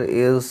there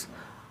is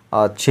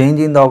a change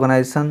in the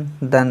organization,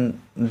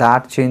 then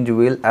that change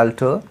will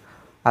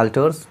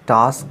alters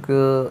task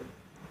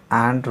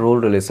and role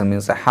relation,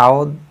 means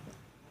how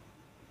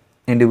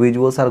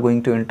individuals are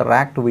going to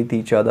interact with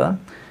each other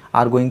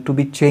are going to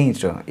be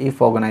changed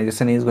if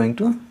organization is going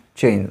to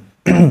change.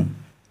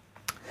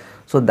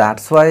 So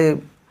that's why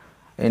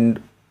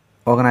in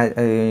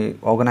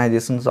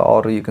organizations,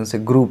 or you can say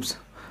groups,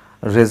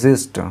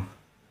 resist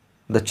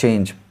the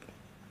change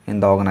in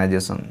the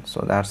organization.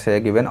 So that's here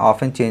given.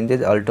 Often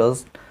changes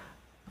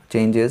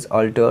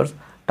alters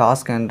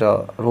task and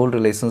role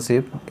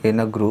relationship in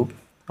a group.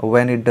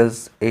 When it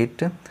does,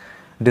 it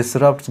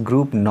disrupts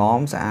group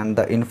norms and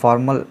the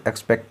informal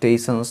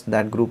expectations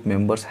that group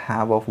members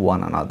have of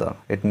one another.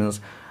 It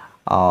means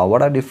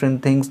what are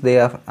different things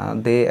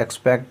they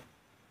expect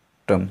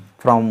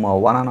from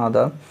one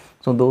another.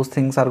 So those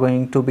things are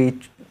going to be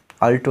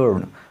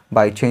altered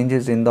by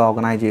changes in the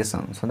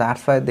organization. So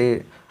that's why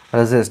they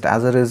resist.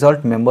 As a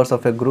result, members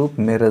of a group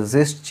may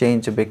resist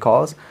change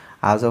because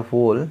as a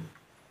whole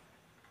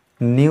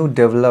new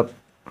develop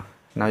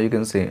now you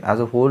can say as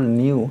a whole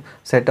new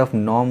set of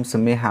norms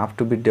may have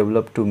to be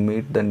developed to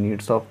meet the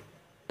needs of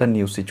the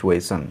new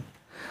situation.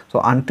 So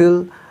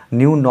until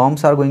new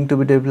norms are going to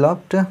be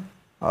developed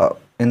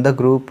in the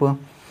group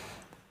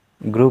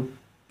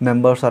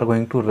members are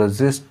going to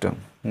resist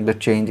the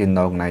change in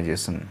the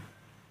organization.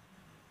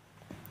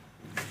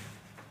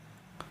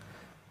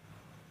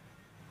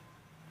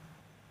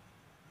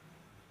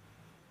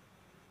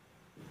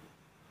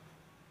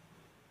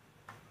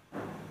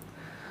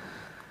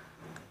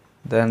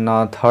 Then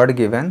third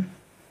given,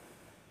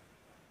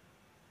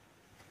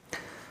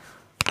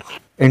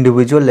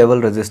 individual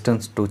level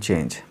resistance to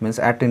change, means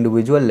at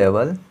individual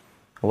level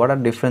what are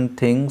different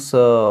things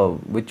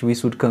which we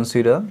should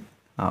consider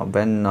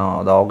when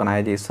the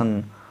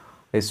organization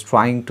is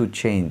trying to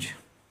change.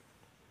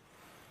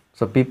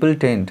 So people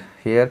tend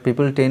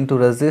to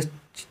resist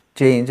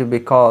change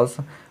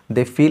because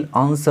they feel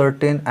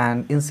uncertain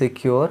and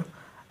insecure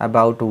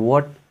about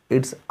what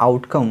its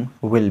outcome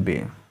will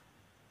be.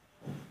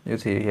 You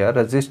see here,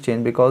 resist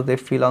change because they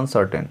feel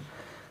uncertain.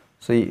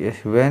 So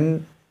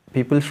when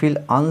people feel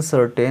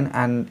uncertain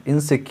and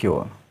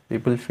insecure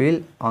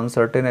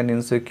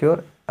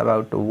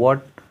about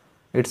what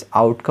its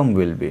outcome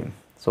will be.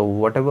 So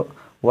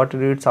what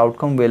its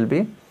outcome will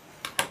be,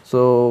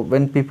 so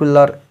when people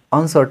are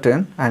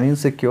uncertain and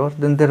insecure,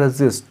 then they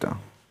resist.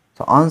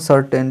 So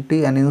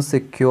uncertainty and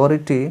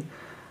insecurity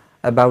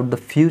about the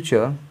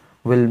future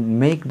will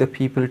make the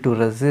people to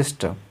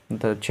resist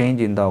the change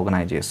in the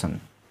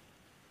organization.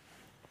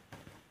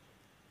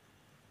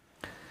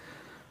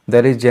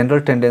 There is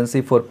general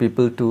tendency for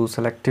people to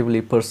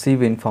selectively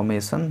perceive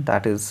information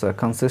that is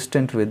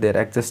consistent with their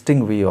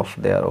existing view of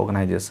their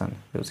organization.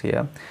 You see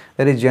here,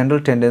 there is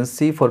general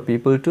tendency for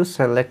people to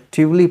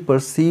selectively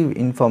perceive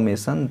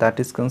information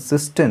that is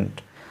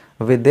consistent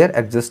with their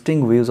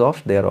existing views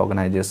of their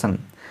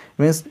organization.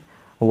 Means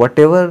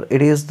whatever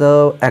it is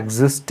the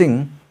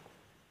existing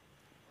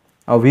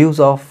views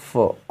of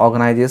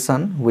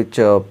organization which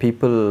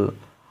people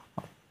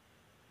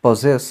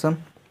possess,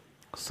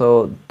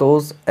 so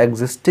those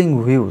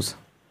existing views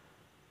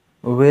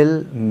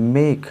will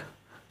make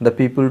the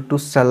people to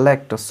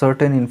select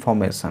certain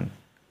information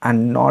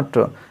and not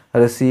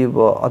receive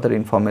other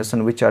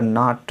information which are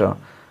not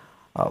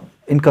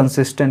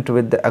inconsistent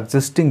with the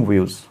existing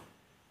views.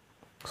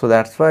 So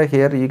that's why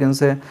here you can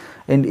say,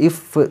 and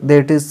if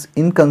there is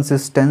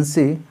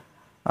inconsistency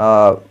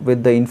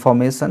with the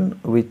information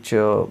which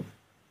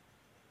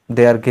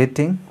they are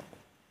getting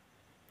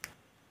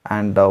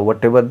and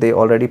whatever they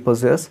already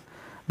possess,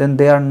 then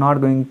they are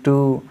not going to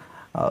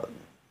uh,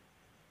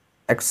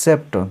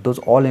 accept those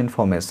all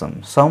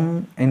information.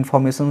 Some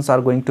informations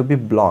are going to be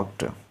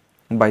blocked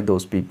by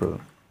those people.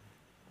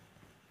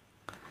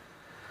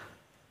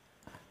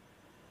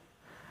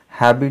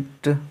 Habit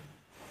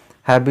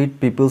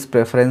people's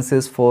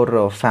preferences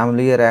for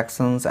familiar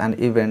actions and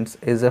events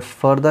is a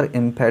further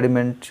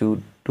impediment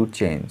to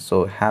change.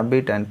 So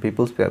habit and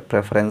people's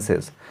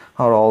preferences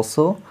are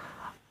also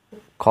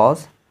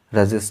cause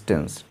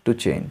resistance to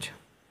change.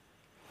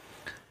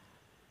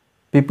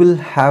 People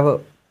have a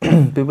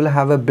people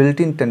have a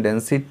built-in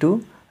tendency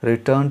to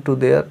return to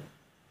their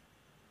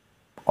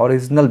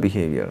original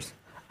behaviors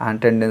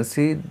and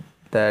tendency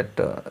that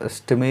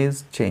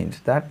stymies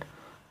change, that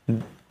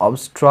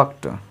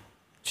obstruct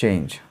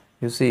change.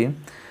 You see,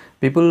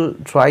 people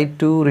try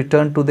to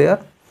return to their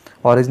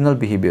original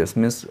behaviors,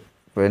 means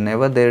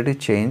whenever there is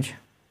change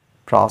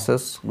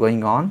process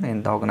going on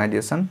in the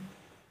organization,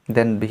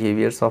 then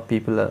behaviors of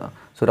people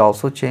should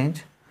also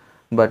change.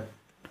 But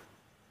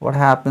what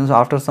happens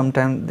after some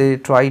time, they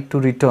try to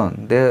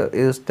return, there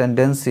is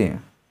tendency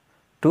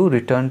to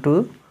return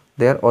to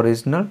their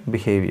original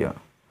behavior.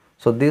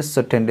 So this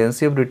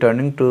tendency of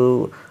returning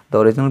to the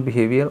original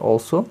behavior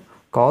also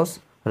cause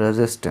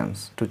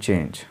resistance to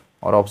change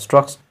or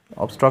obstruct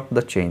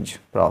the change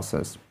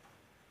process.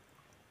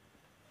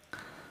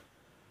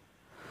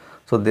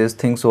 So these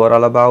things were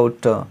all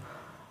about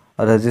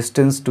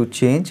resistance to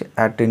change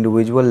at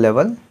individual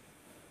level.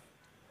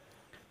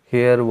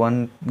 Here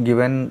one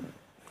given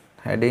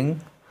heading,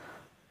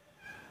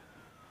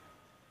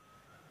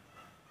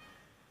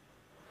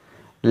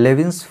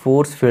 Levin's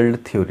force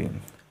field theory.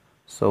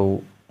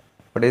 So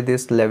what is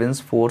this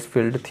Levin's force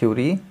field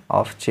theory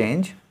of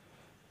change?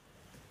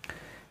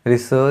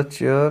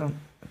 Researcher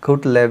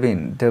Kurt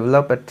Lewin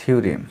developed a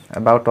theory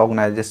about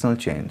organizational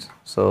change.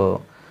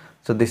 So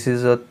this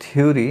is a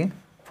theory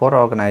for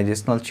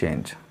organizational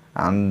change,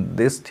 and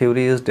this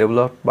theory is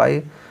developed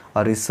by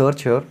a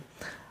researcher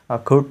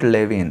Kurt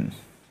Lewin.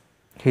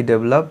 He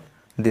developed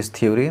this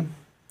theory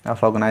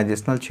of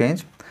organizational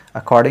change.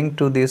 According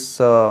to this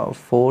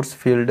force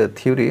field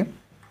theory,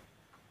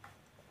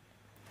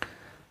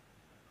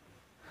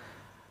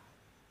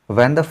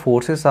 when the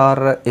forces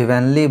are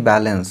evenly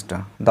balanced,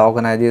 the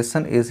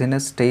organization is in a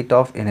state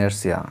of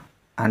inertia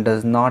and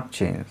does not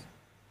change.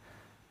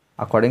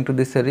 According to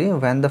this theory,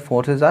 when the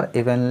forces are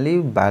evenly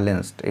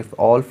balanced, if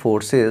all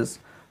forces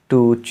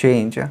to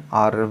change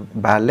are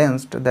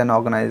balanced, then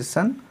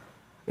organization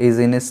is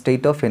in a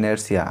state of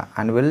inertia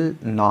and will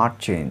not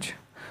change.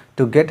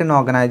 To get an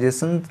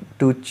organization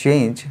to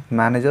change,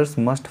 managers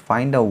must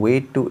find a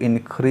way to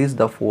increase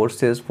the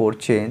forces for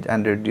change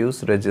and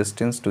reduce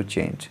resistance to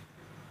change.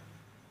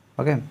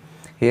 Okay,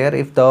 here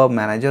if the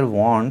manager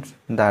wants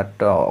that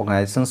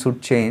organization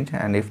should change,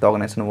 and if the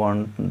organization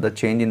wants the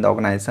change in the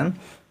organization,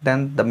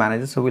 then the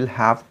managers will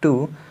have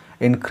to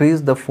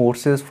increase the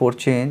forces for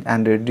change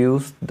and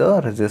reduce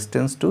the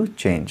resistance to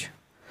change.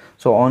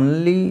 So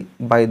only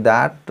by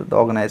that the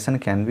organization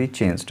can be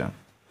changed.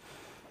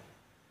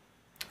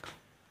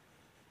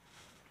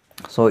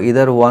 So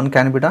either one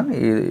can be done,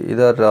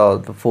 either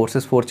the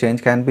forces for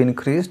change can be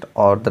increased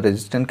or the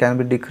resistance can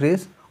be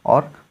decreased,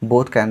 or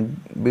both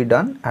can be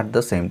done at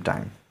the same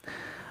time.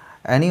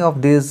 Any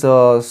of these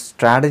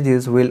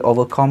strategies will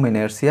overcome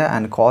inertia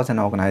and cause an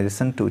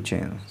organization to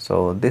change.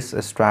 So this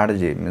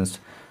strategy means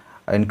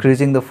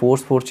increasing the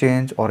force for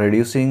change or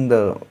reducing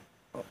the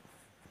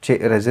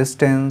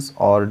resistance,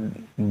 or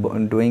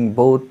doing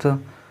both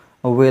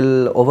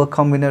will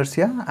overcome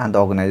inertia and the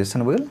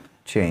organization will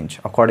change,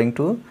 according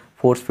to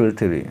force field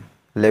theory,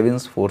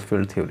 Levin's force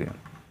field theory.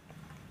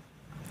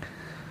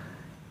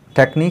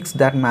 Techniques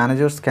that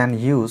managers can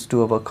use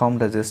to overcome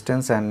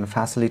resistance and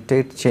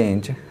facilitate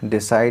change.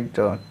 Decide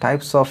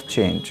types of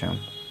change.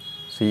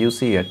 So you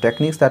see here,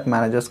 techniques that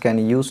managers can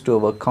use to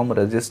overcome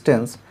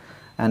resistance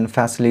and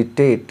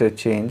facilitate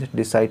change.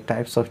 Decide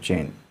types of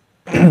change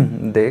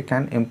they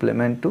can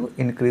implement to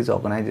increase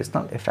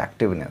organizational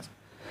effectiveness.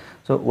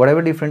 So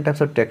whatever different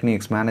types of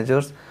techniques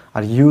managers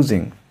are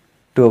using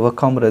to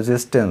overcome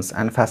resistance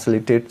and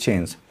facilitate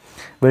change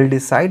will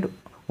decide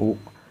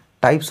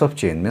types of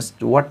change, means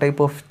what type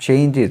of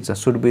changes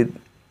should be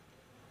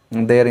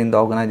there in the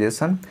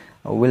organization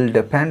will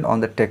depend on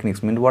the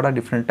techniques, means what are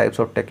different types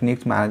of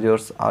techniques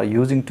managers are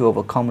using to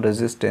overcome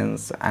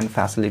resistance and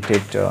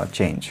facilitate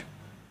change.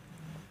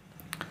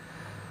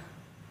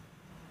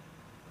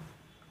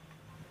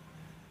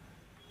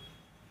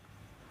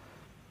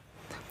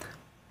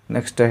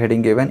 Next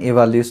heading given,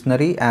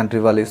 evolutionary and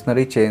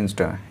revolutionary change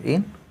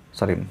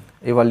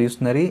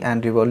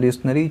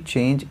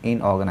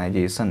in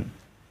organization.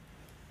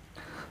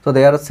 So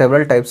there are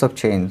several types of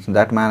change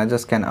that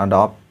managers can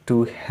adopt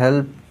to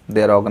help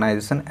their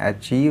organization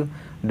achieve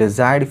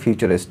desired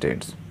future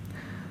states.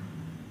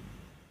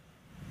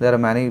 There are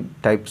many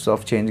types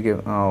of change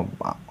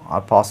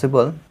are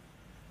possible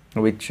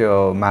which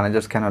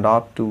managers can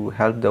adopt to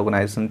help the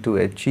organization to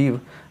achieve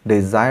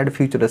desired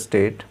future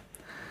state.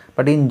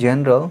 But in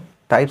general,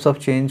 types of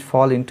change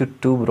fall into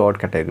two broad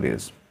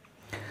categories.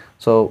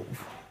 So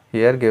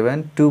here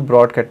given two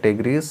broad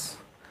categories.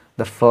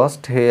 The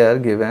first here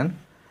given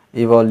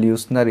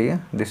evolutionary,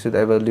 this is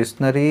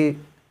evolutionary,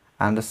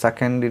 and the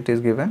second it is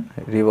given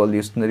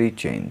revolutionary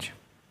change.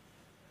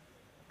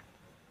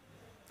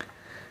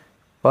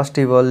 First,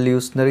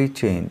 evolutionary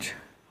change,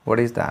 what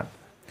is that?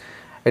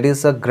 It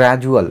is a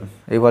gradual,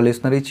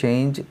 evolutionary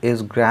change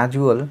is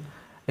gradual,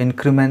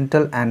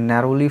 incremental and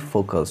narrowly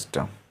focused.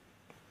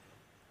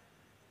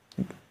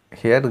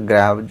 Here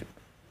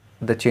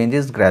the change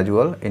is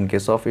gradual. In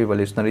case of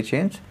evolutionary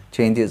change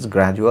is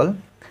gradual,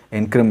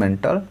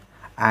 incremental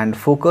and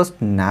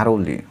focused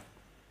narrowly.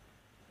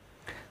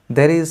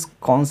 There is a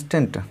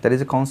constant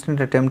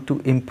attempt to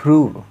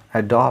improve,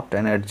 adopt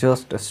and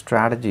adjust a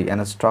strategy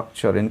and a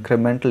structure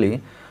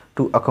incrementally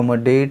to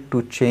accommodate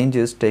to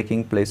changes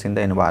taking place in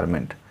the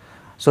environment.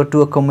 So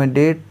to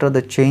accommodate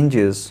the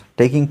changes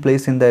taking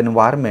place in the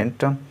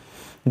environment,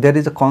 there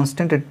is a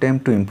constant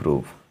attempt to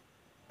improve,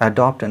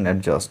 adopt and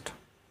adjust.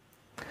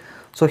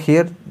 So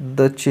here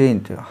the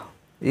change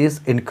is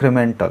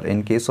incremental.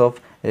 In case of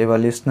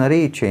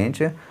evolutionary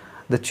change,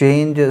 the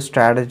change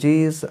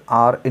strategies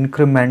are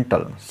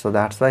incremental. So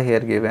that's why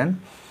here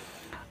given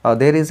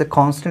there is a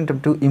constant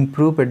attempt to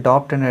improve,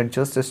 adopt and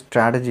adjust a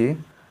strategy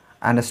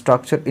and a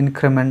structure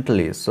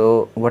incrementally.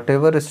 So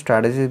whatever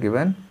strategy is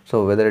given,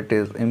 so whether it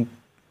is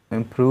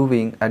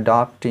improving,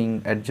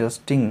 adopting,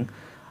 adjusting,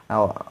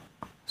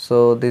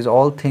 so these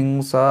all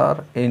things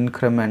are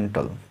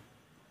incremental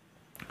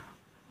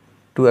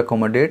to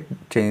accommodate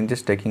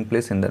changes taking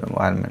place in the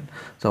environment.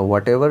 So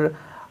whatever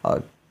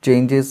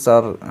changes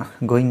are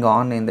going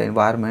on in the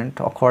environment,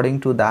 according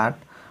to that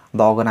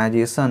the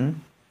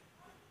organization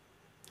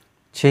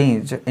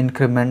change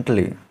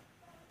incrementally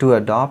to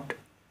adopt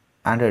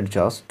and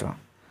adjust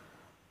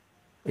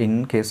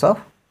in case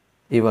of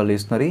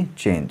evolutionary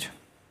change.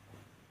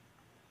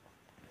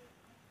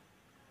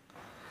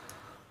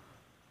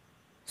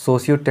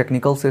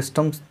 Socio-technical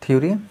systems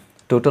theory,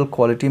 total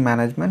quality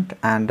management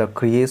and the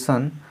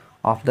creation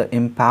of the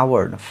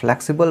empowered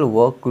flexible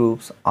work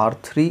groups are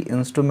three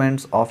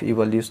instruments of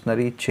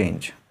evolutionary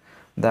change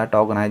that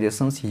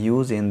organizations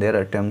use in their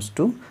attempts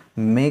to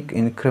make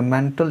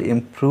incremental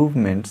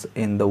improvements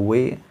in the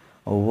way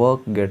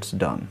work gets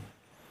done.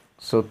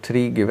 So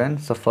three given.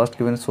 So first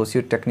given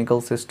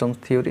socio-technical systems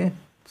theory,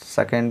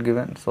 second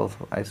given, so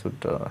I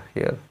should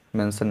here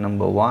mention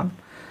number one.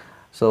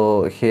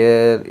 So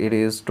here it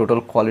is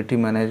total quality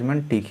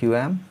management,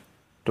 TQM,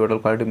 total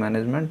quality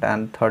management,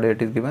 and third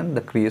it is given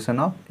the creation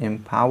of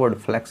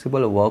empowered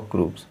flexible work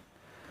groups.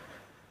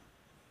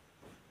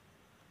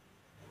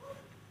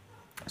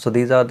 So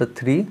these are the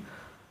three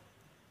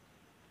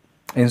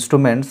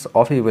instruments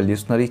of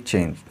evolutionary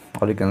change,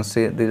 or you can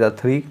say these are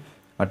three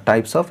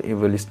types of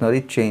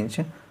evolutionary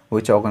change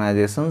which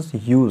organizations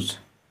use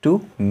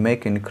to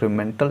make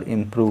incremental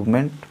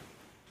improvement.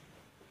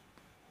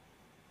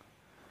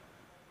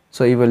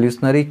 So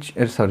revolutionary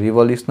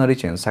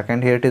change.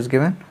 Second here it is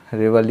given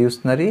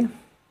revolutionary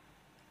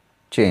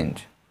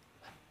change.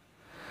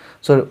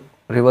 So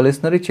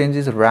revolutionary change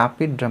is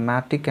rapid,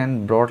 dramatic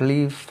and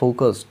broadly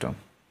focused.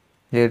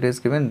 Here it is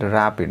given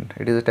rapid.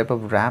 It is a type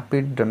of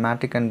rapid,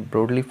 dramatic and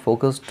broadly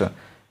focused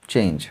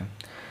change.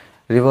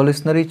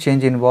 Revolutionary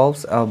change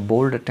involves a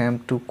bold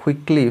attempt to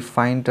quickly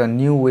find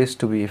new ways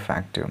to be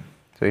effective.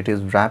 So it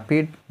is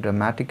rapid,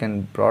 dramatic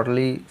and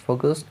broadly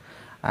focused,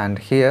 and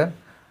here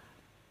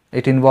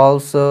it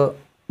involves a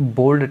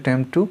bold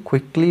attempt to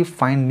quickly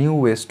find new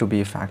ways to be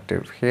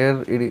effective.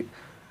 Here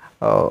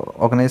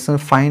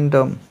organizations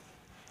find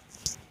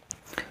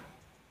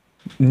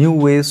new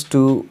ways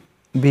to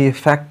be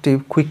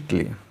effective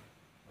quickly.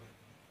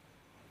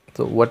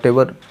 So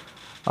whatever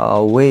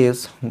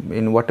ways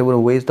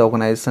the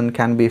organization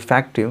can be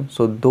effective,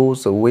 so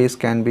those ways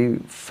can be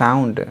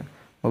found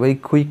very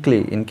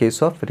quickly in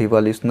case of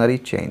revolutionary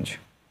change.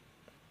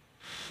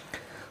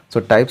 So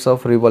types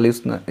of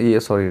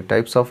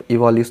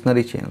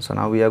evolutionary change. So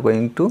now we are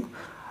going to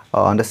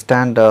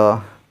understand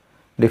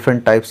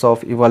different types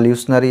of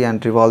evolutionary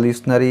and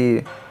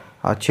revolutionary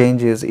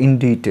changes in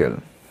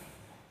detail.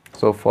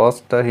 So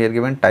first here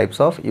given types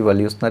of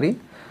evolutionary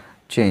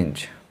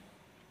change.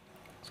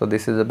 So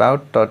this is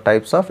about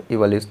types of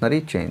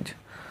evolutionary change.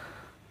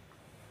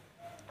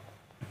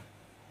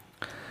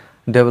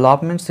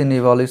 Developments in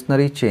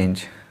evolutionary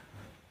change.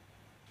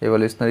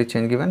 Evolutionary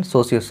change given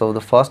so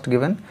the first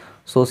given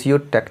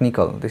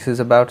socio-technical. This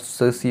is about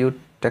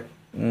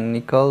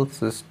socio-technical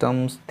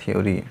systems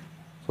theory.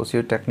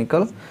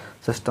 Socio-technical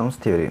systems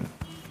theory.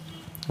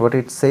 What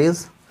it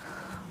says,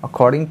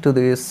 according to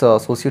this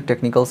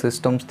socio-technical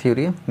systems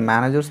theory,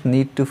 managers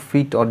need to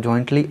fit or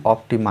jointly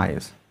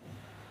optimize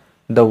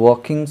the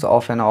workings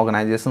of an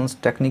organization's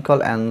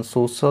technical and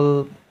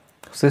social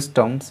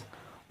systems,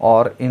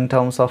 or in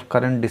terms of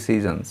current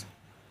decision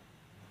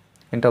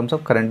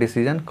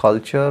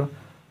culture,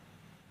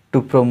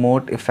 to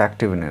promote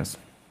effectiveness.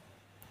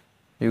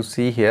 You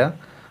see here,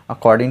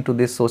 according to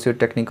this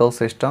socio-technical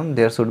system,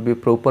 there should be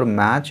proper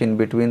match in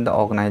between the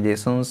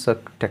organization's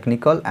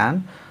technical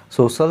and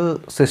social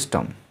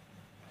system.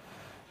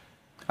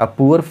 A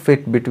poor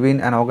fit between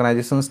an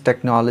organization's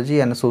technology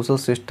and social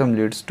system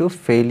leads to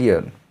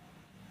failure,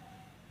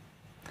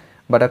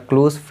 but a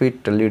close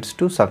fit leads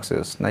to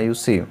success. Now you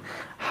see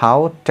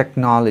how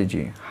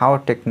technology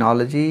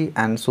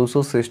and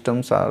social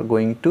systems are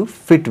going to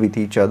fit with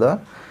each other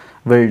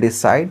will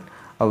decide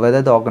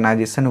whether the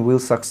organization will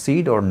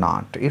succeed or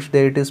not. If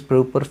there it is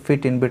proper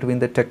fit in between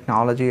the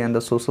technology and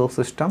the social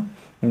system,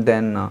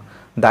 then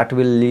that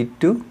will lead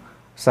to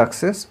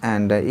success.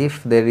 And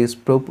if there is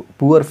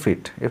poor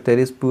fit,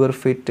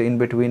 in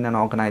between an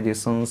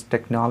organization's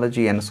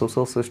technology and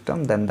social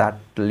system, then that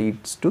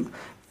leads to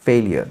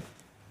failure.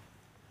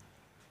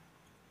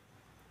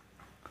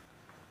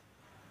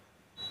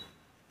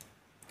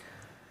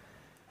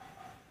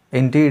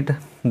 Indeed,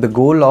 the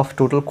goal of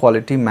total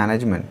quality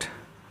management,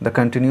 the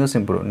continuous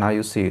improvement. Now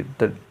you see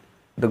that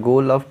the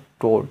goal of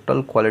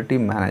total quality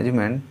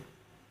management,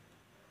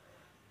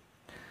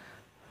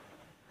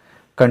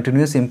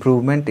 continuous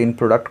improvement in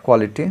product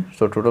quality.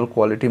 So total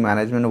quality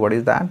management, what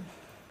is that?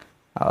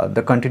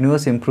 The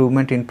continuous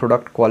improvement in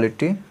product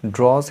quality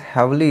draws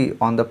heavily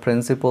on the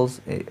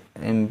principles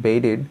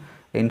embedded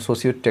in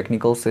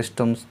socio-technical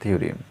systems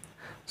theory.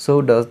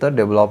 So does the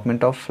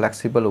development of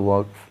flexible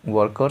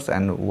workers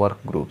and work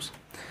groups.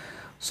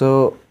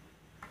 So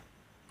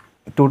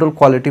total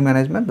quality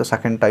management, the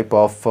second type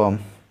of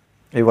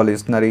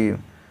evolutionary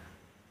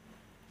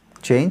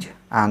change,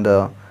 and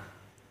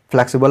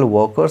flexible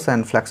workers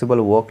and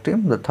flexible work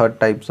team, the third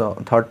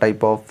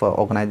type of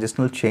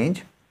organizational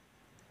change.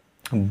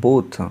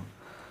 Both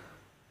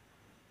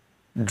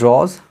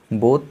draw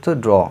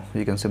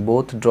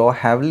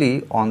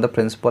heavily on the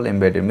principle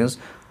embedded, means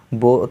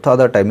both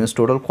other type, means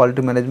total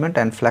quality management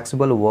and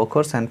flexible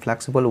workers and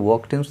flexible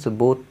work teams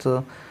both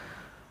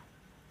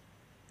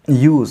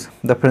use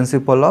the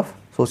principle of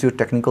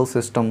socio-technical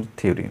system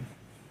theory.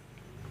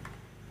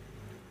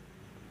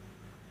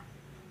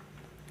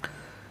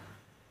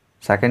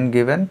 Second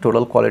given,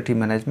 total quality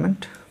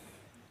management.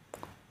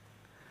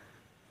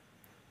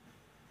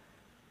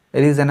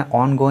 It is an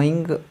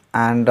ongoing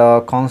and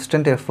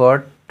constant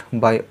effort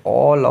by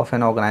all of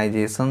an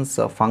organization's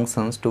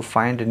functions to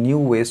find new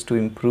ways to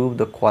improve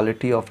the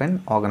quality of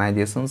an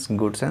organization's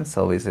goods and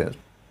services.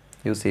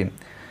 You see,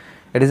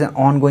 it is an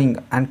ongoing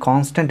and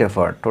constant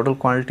effort. Total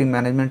quality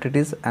management, it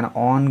is an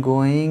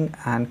ongoing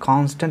and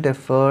constant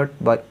effort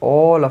by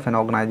all of an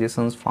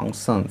organization's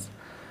functions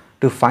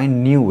to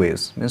find new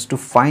ways, means to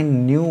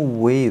find new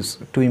ways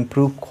to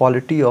improve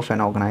quality of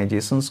an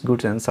organization's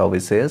goods and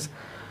services.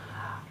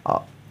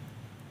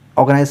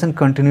 Organization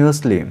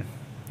continuously,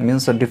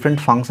 means the different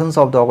functions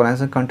of the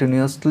organization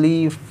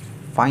continuously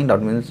find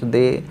out, means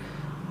they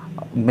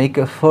make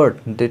effort,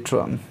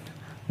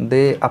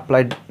 they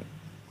applied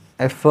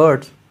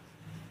efforts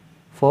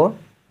for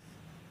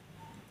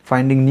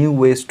finding new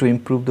ways to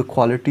improve the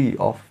quality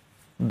of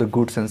the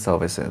goods and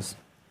services.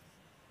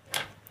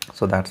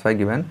 So that's why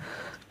given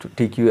to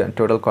TQ and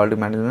total quality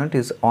management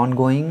is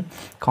ongoing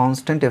and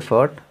constant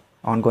effort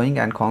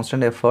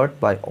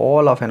by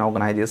all of an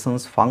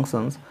organization's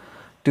functions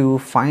to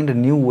find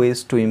new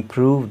ways to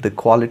improve the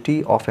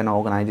quality of an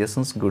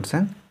organization's goods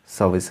and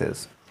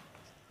services.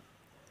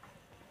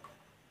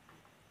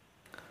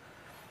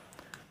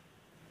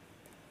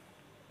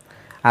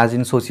 As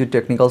in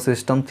socio-technical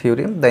system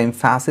theory, the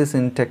emphasis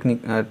in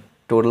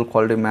total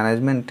quality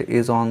management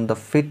is on the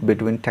fit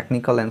between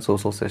technical and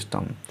social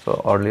system.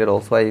 So earlier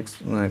also I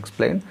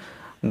explained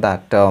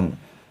that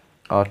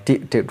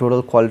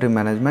total quality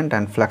management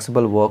and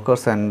flexible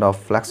workers and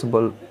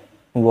flexible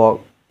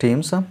work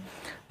teams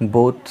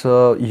both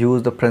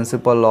use the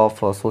principle of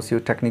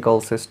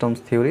socio-technical systems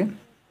theory.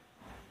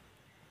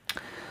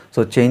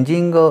 So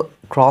changing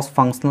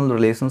cross-functional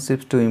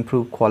relationships to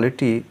improve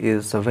quality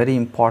is very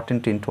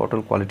important in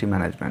total quality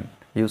management.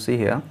 You see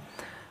here,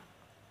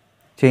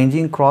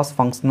 changing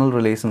cross-functional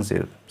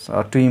relationships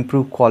to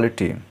improve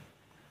quality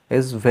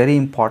is very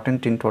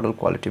important in total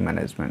quality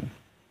management.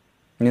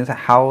 Means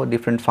how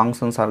different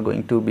functions are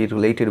going to be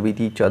related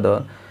with each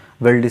other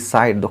will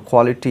decide the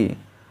quality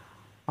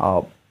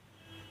of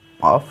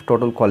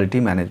total quality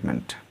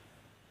management.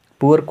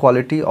 Poor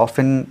quality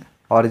often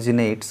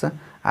originates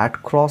at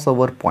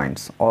crossover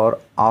points or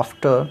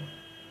after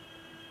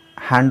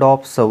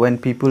handoffs when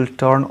people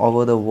turn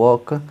over the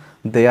work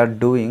they are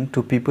doing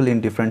to people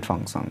in different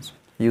functions.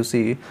 You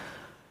see,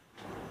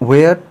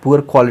 where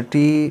poor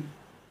quality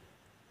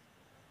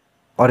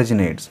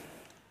originates.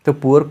 The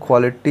poor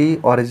quality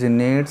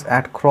originates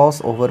at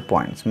crossover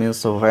points,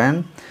 means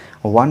when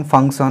one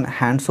function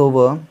hands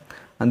over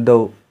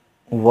the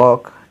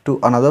work to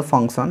another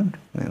function,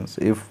 means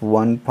if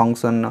one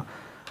function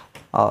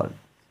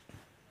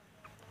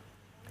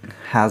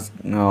has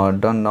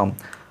done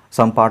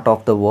some part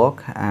of the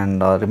work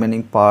and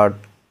remaining part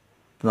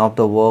of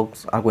the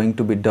works are going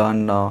to be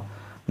done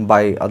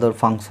by other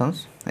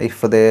functions.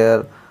 If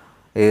there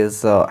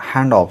is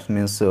handoffs,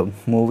 means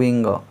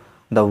moving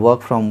the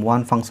work from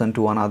one function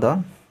to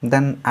another,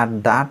 then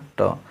at that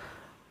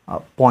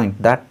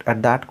point,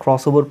 at that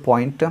crossover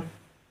point,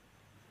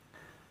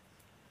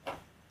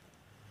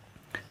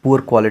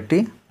 poor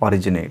quality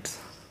originates.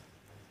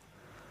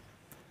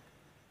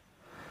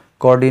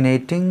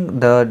 Coordinating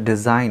the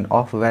design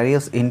of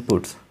various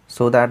inputs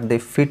so that they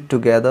fit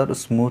together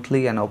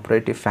smoothly and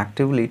operate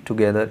effectively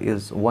together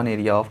is one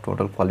area of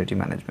total quality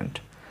management.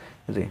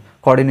 You see,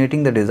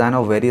 coordinating the design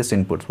of various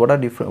inputs.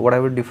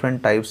 Whatever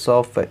different types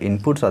of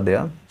inputs are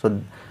there,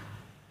 so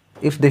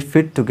if they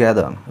fit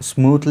together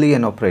smoothly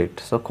and operate,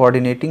 so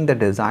coordinating the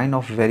design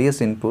of various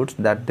inputs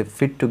that they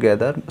fit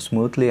together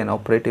smoothly and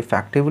operate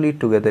effectively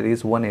together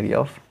is one area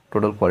of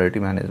total quality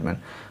management.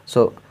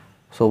 So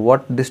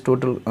what this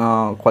total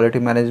quality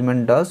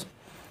management does,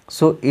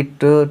 so it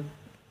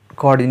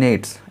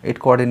coordinates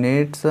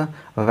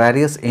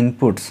various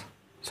inputs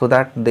so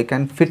that they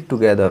can fit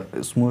together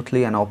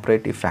smoothly and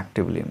operate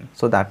effectively.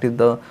 So that is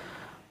the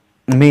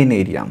main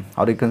area,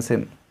 or you can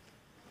say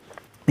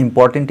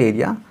important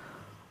area.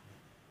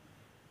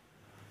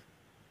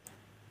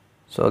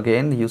 So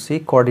again, you see,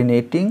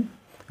 coordinating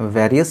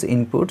various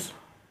inputs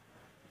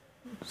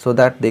so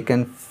that they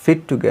can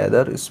fit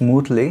together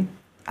smoothly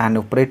and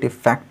operate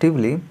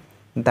effectively,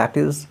 that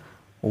is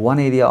one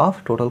area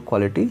of total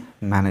quality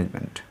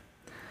management.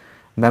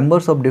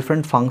 Members of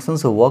different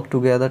functions work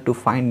together to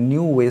find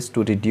new ways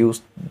to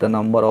reduce the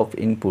number of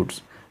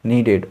inputs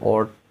needed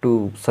or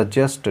to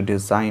suggest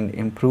design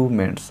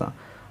improvements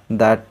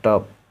that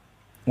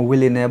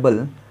will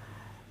enable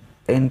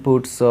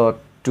inputs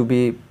to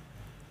be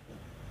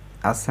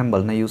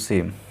assembled. Now you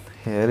see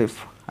here,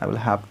 if I will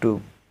have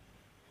to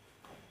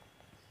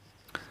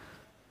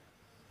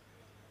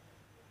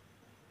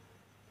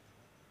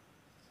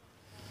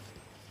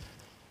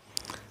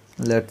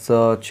let's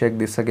check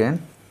this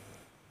again.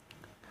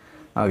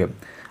 Okay,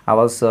 I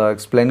was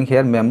explaining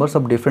here, members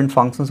of different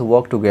functions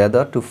work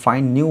together to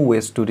find new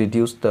ways to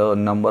reduce the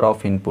number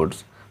of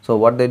inputs. So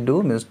what they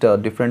do means, the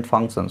different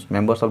functions,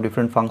 members of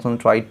different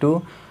functions try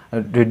to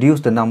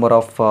reduce the number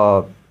of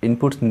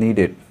inputs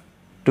needed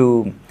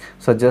to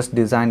suggest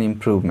design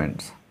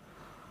improvements,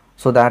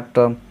 so that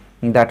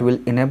that will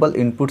enable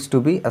inputs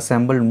to be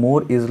assembled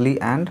more easily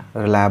and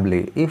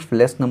reliably. If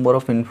less number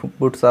of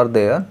inputs are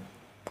there,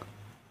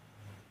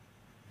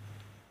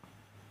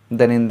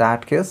 then in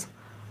that case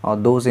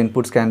those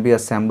inputs can be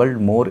assembled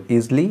more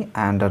easily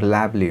and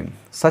reliably.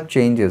 Such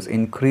changes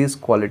increase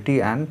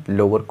quality and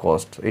lower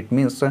costs. It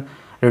means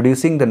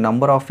reducing the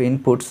number of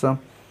inputs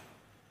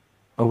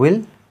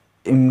will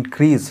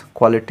increase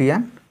quality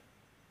and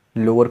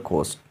lower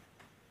cost.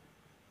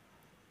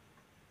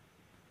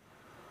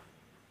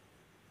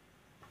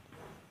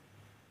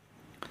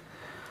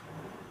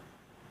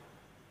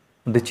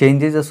 The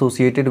changes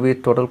associated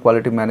with total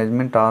quality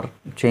management are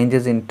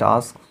changes in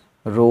tasks,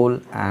 role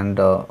and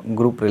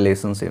group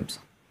relationships.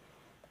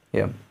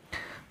 Yeah,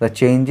 the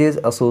changes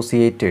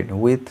associated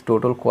with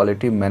total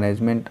quality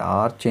management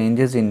are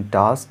changes in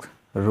tasks,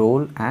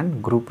 role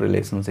and group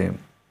relationship.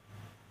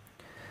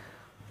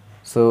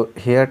 So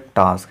here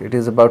task, it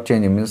is about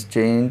changing, means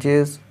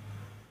changes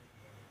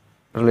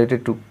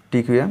related to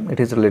TQM,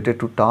 it is related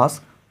to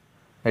task,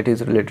 it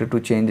is related to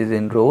changes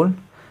in role,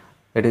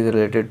 it is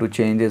related to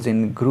changes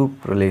in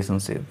group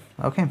relationship.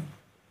 Okay.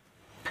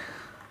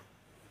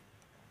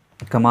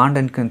 Command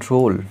and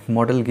control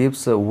model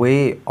gives a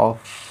way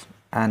of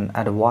an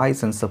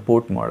advice and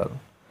support model.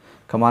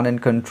 Command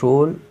and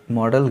control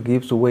model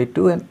gives way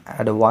to an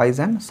advice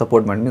and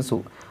support model. Means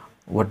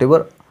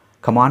whatever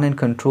command and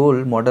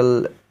control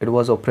model it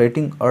was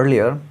operating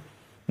earlier,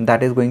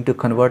 that is going to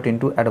convert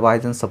into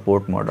advice and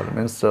support model.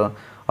 Means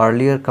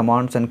earlier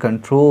commands and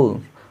control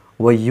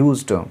were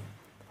used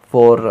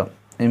for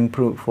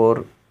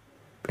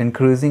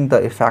increasing the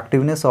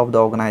effectiveness of the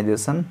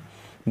organization,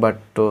 but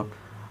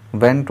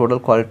when total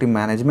quality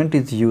management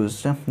is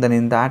used, then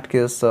in that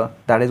case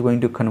that is going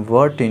to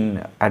convert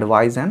in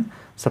advice and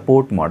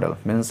support model.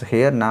 Means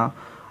here now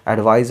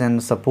advice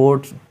and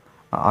support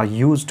are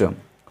used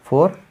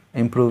for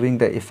improving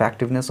the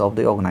effectiveness of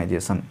the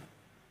organization.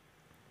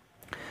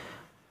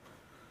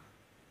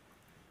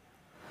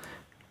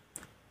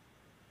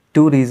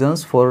 Two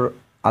reasons for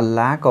a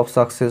lack of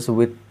success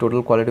with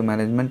total quality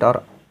management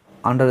are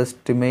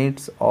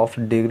underestimates of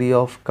degree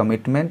of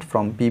commitment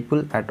from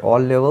people at all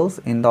levels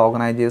in the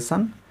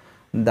organization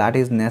that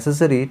is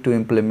necessary to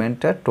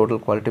implement a total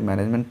quality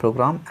management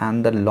program,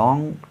 and the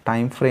long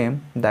time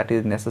frame that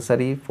is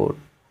necessary for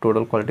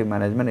total quality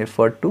management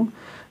effort to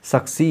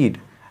succeed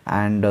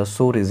and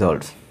show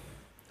results.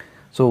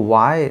 So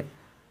why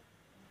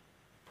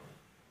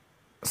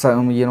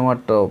you know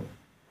what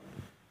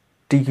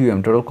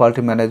TQM, total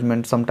quality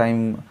management,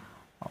 sometime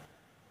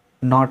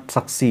not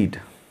succeed?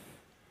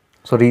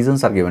 So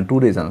reasons are given, two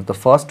reasons. The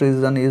first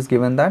reason is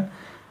given that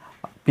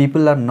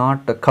people are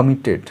not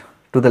committed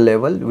to the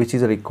level which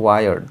is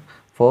required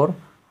for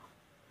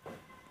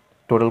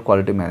total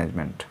quality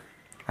management.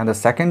 And the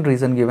second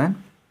reason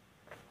given,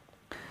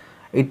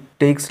 it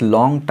takes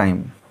long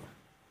time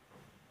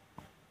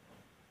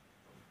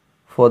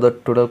for the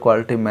total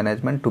quality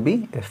management to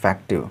be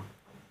effective.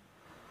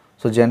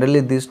 So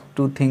generally these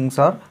two things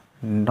are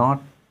not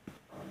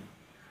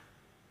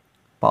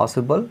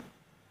possible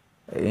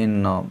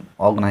in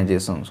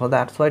organization. So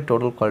that's why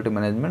total quality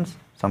management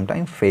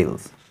sometimes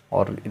fails,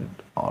 or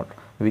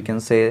we can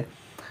say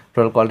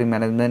total quality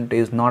management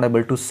is not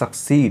able to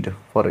succeed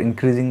for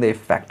increasing the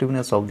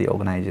effectiveness of the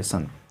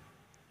organization.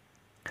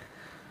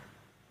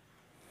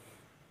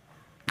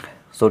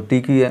 So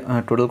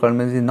TQ, total quality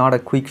management is not a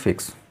quick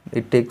fix,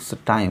 it takes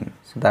time.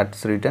 So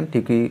that's written,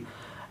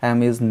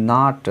 TQM is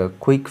not a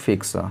quick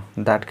fix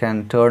that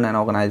can turn an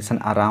organization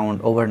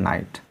around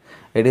overnight.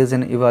 It is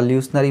an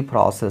evolutionary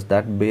process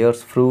that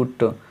bears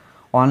fruit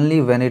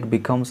only when it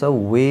becomes a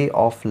way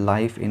of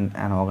life in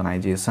an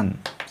organization.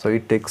 So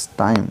it takes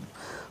time.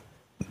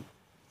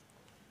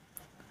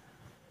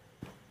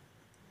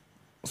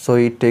 So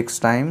it takes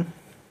time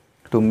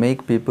to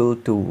make people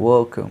to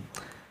work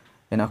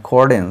in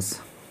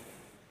accordance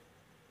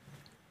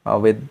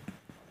with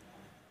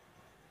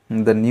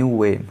the new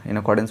way, in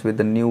accordance with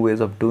the new ways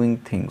of doing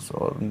things,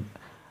 or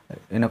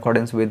in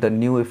accordance with the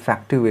new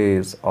effective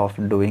ways of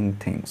doing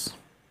things.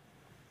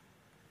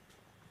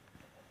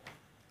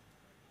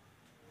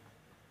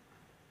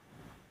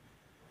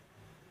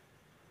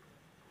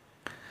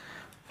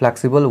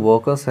 Flexible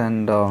workers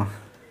and so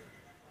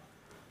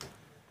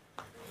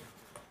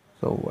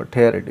what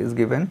here it is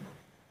given.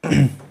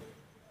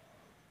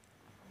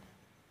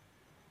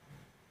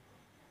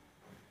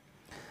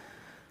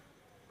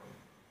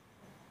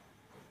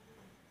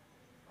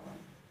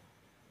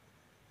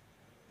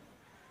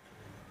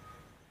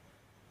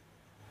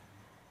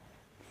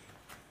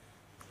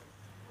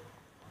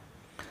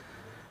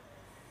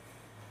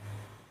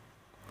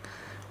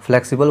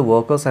 Flexible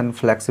workers and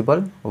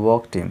flexible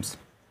work teams.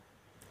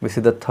 This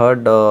is the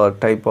third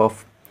type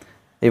of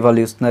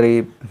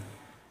evolutionary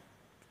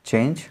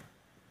change.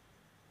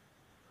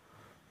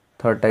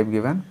 Third type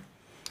given.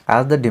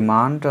 As the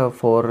demand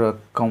for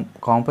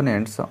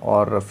components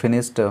or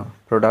finished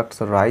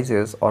products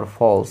rises or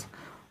falls,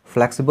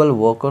 flexible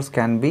workers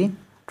can be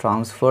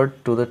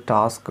transferred to the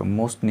task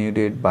most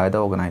needed by the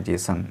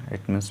organization.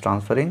 It means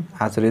transferring.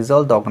 As a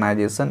result, the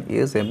organization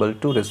is able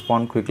to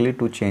respond quickly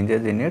to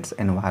changes in its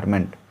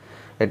environment.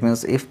 It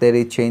means if there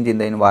is change in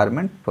the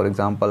environment, for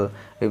example,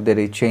 if there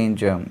is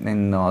change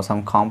in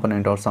some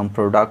component or some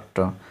product,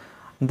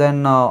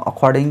 then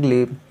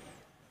accordingly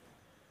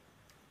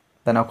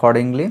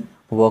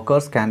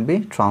workers can be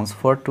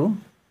transferred to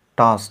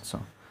tasks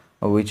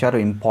which are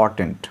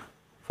important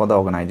for the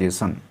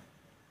organization.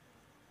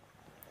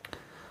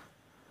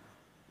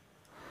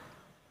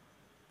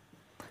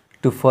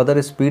 To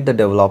further speed the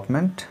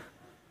development,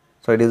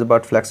 so it is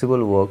about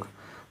flexible work.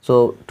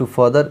 So to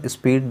further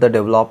speed the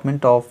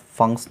development of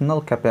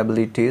functional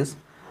capabilities,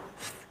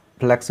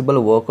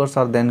 flexible workers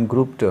are then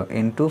grouped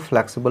into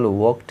flexible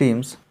work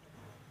teams.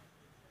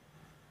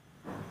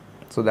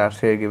 So that's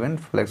here given,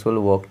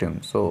 flexible work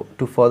team. So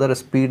to further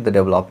speed the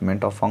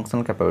development of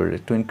functional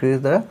capabilities, to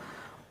increase the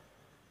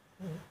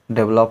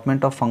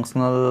development of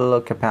functional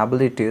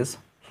capabilities,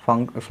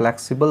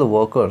 flexible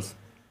workers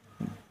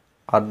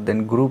are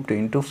then grouped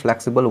into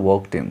flexible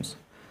work teams.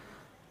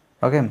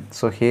 Okay,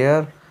 so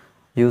here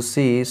you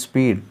see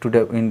speed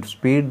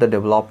speed the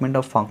development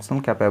of functional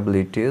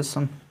capabilities,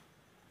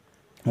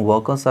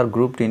 workers are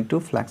grouped into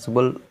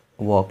flexible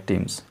work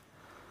teams.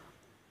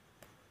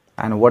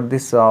 And what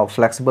this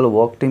flexible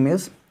work team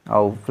is,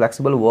 a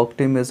flexible work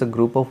team is a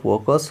group of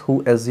workers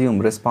who assume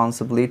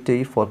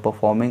responsibility for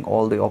performing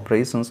all the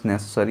operations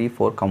necessary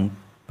for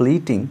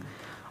completing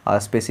a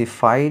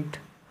specified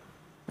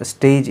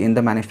stage in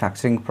the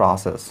manufacturing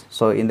process.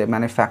 So in the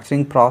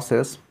manufacturing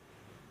process,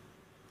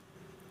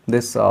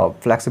 this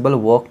flexible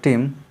work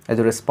team is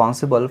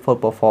responsible for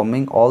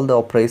performing all the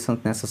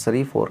operations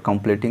necessary for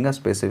completing a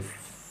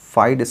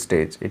specified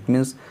stage. It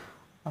means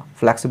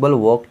flexible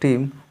work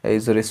team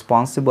is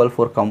responsible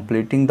for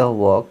completing the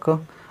work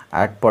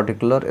at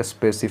particular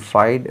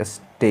specified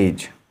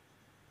stage.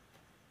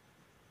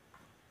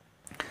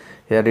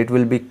 Here it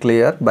will be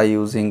clear by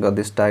using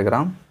this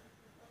diagram.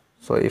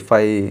 So if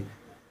I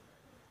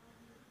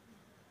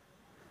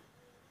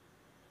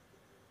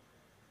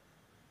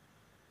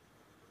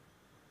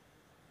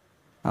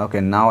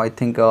okay, now I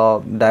think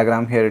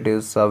diagram here it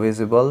is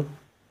visible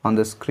on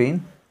the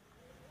screen.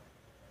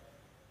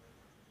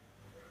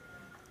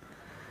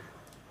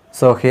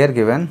 So here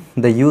given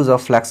the use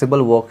of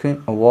flexible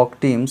work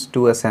teams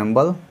to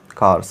assemble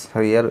cars.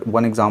 So here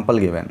one example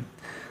given.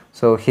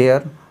 So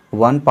here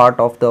one part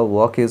of the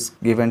work is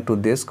given to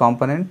this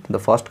component, the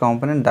first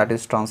component, that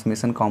is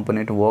transmission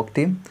component work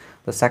team.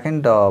 The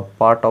second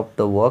part of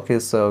the work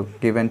is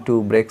given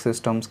to brake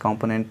systems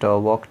component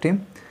work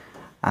team,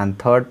 and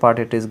third part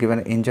it is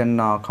given engine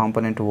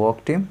component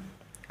work team,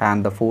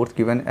 and the fourth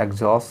given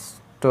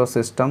exhaust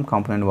system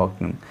component work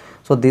team.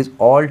 So these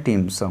all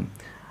teams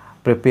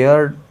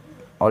prepared,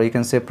 or you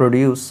can say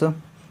produce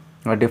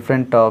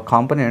different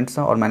components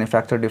or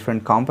manufacture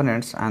different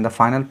components, and the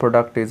final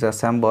product is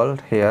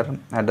assembled here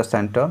at the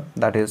center,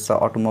 that is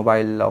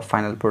automobile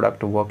final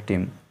product work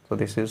team. So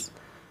this is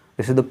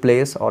the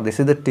place, or this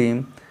is the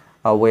team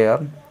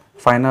where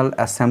final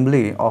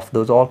assembly of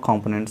those all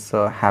components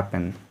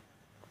happen.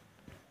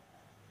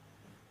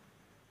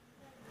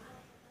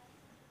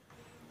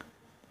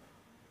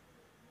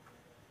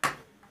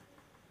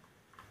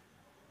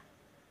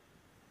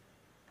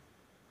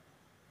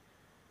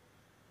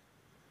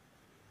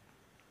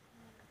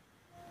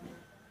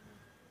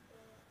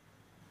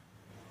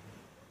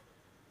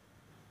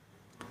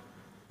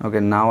 Okay,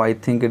 now I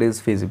think it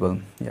is feasible.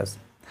 Yes.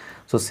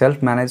 So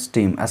self-managed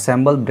team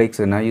assemble breaks.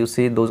 Now you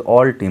see those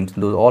all teams,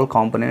 those all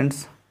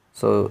components.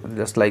 So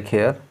just like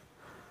here,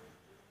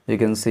 you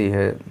can see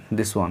here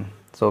this one.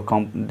 So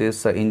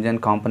this engine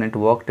component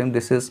work team.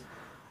 This is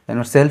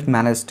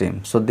self-managed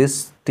team. So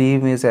this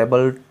team is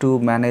able to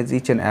manage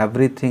each and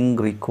everything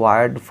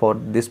required for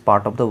this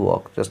part of the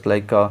work, just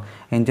like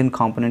engine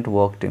component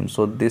work team.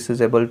 So this team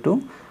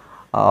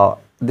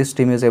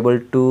is able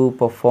to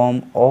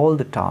perform all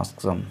the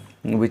tasks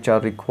which are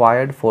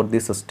required for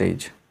this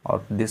stage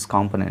or this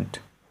component.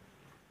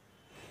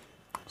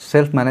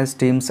 Self-managed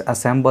teams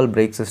assemble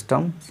brake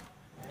systems,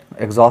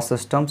 exhaust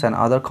systems and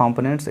other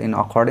components in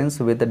accordance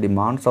with the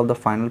demands of the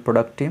final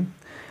product team,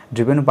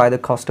 driven by the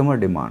customer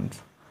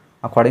demands.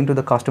 According to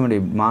the customer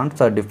demands,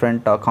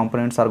 different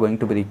components are going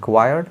to be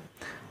required.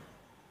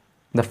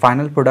 The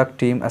final product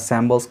team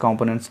assembles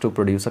components to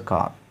produce a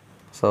car.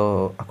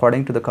 So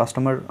according to the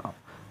customer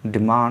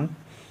demand,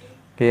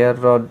 here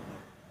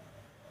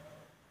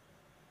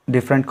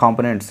different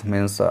components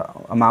means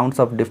amounts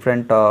of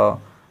different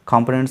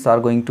components are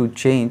going to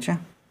change,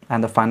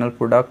 and the final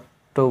product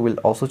will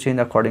also change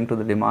according to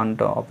the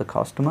demand of the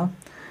customer,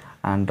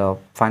 and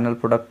final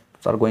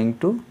products are going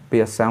to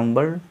be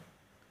assembled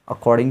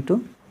according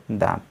to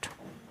that.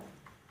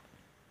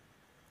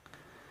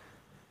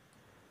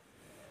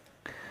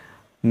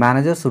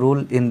 Manager's role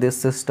in this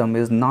system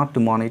is not to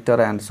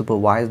monitor and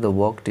supervise the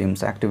work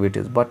team's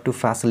activities, but to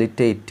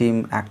facilitate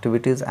team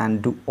activities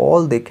and do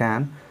all they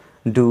can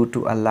do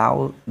to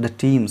allow the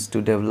teams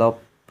to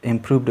develop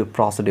improved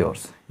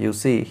procedures. You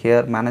see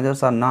here,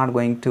 managers are not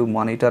going to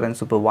monitor and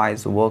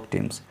supervise work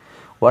teams.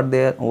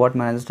 What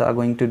managers are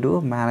going to do?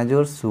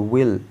 Managers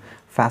will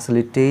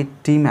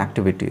facilitate team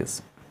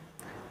activities.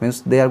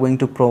 Means they are going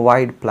to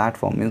provide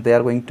platform. Means they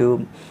are going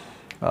to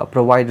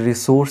provide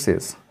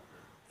resources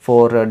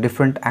for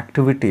different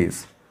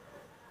activities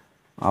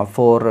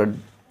for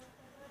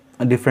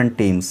different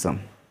teams.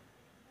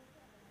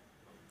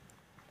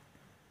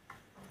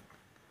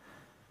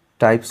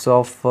 Types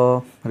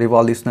of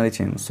revolutionary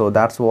change. So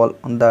that's all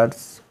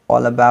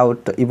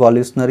about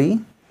evolutionary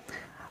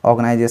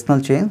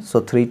organizational change.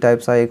 So three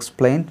types I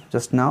explained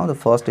just now. The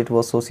first, it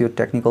was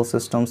socio-technical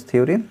systems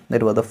theory.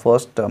 That was the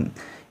first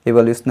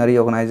evolutionary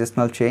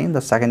organizational change.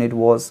 The second, it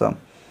was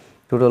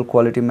total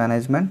quality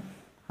management,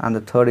 and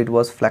the third, it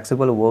was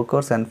flexible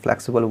workers and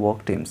flexible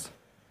work teams.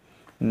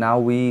 Now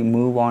we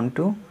move on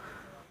to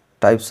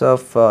types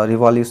of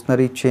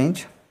revolutionary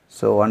change.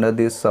 So under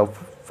this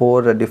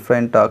four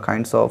different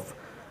kinds of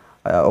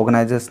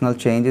organizational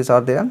changes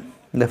are there.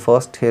 The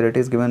first, here it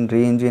is given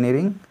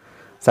re-engineering,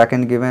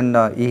 second given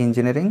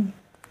e-engineering,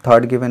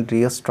 third given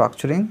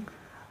restructuring,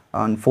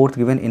 and fourth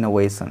given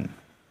innovation.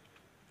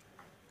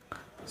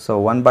 So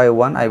one by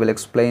one I will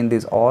explain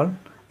these all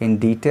in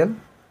detail.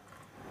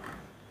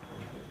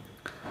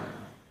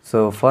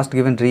 So first,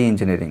 given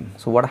re-engineering.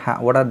 So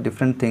what are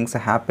different things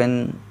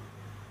happen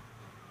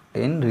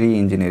in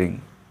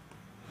re-engineering?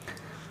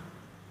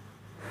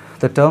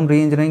 The term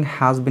re-engineering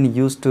has been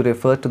used to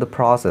refer to the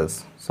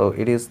process. So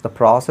it is the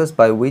process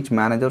by which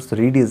managers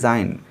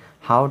redesign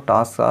how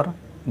tasks are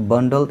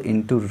bundled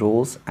into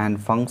roles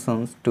and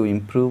functions to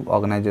improve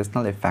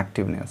organizational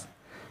effectiveness.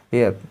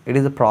 Here it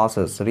is a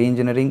process.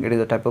 Re-engineering, it is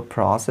a type of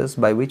process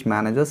by which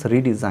managers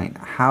redesign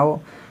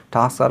how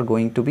tasks are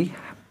going to be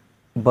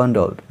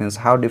bundled, means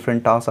how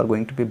different tasks are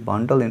going to be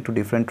bundled into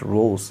different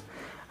roles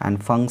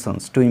and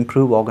functions to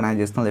improve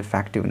organizational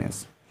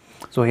effectiveness.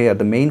 So here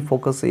the main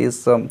focus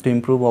is to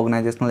improve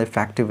organizational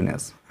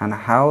effectiveness, and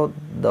how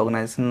the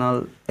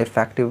organizational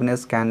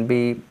effectiveness can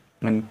be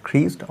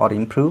increased or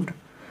improved.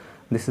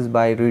 This is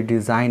by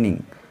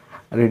redesigning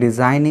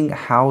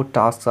how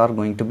tasks are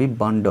going to be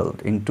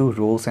bundled into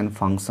roles and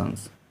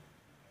functions.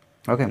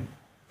 Okay,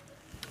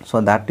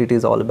 so that it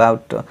is all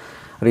about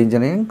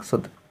re-engineering.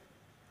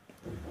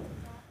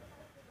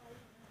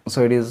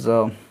 So it is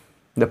the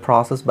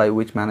process by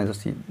which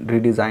managers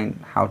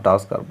redesign how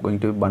tasks are going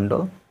to be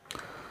bundled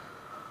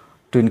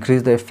to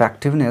increase the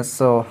effectiveness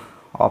of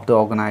the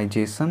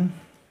organization.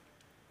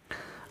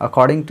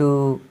 According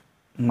to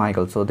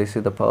Michael, so this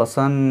is the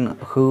person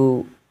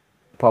who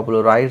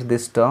popularized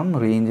this term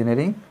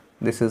re-engineering.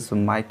 This is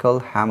Michael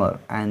Hammer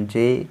and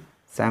J.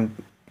 Sampe,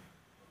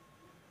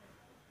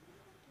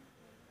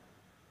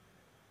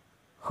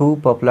 who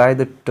popularized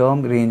the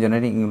term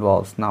re-engineering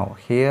involves. Now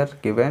here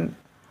given,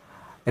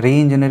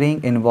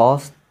 re-engineering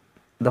involves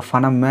the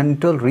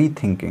fundamental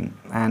rethinking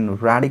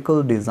and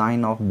radical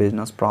design of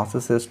business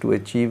processes to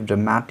achieve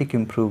dramatic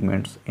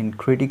improvements in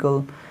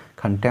critical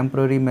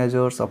contemporary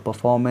measures of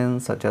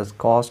performance such as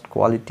cost,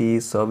 quality,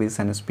 service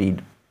and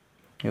speed.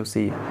 You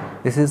see,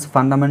 this is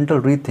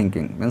fundamental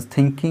rethinking. Means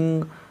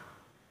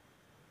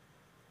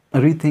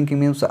rethinking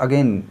means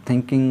again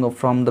thinking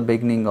from the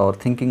beginning, or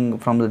thinking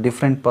from the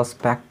different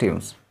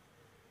perspectives.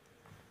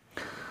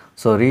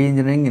 So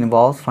re-engineering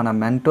involves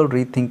fundamental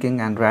rethinking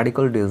and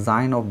radical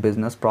design of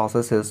business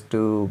processes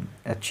to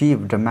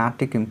achieve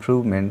dramatic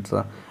improvements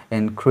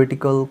in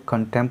critical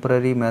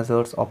contemporary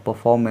measures of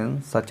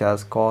performance such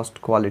as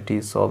cost, quality,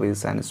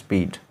 service and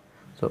speed.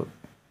 So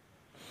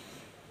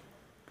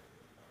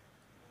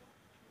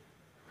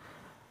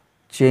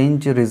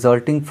change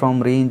resulting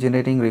from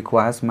re-engineering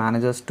requires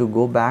managers to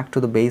go back to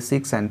the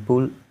basics and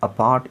pull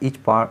apart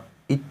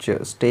each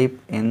step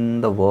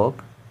in the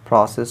work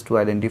process to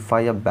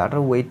identify a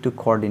better way to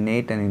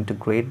coordinate and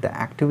integrate the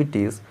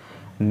activities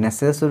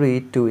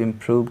necessary to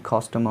improve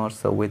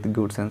customers with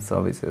goods and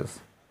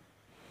services.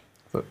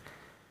 So,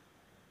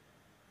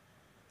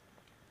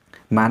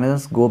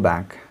 managers go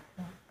back.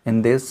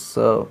 In this,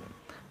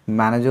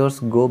 managers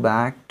go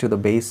back to the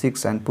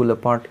basics and pull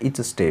apart each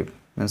step.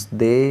 Means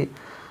they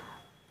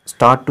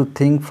start to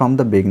think from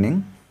the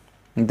beginning.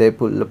 They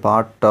pull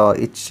apart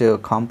each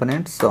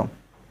component so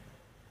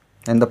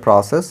in the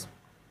process.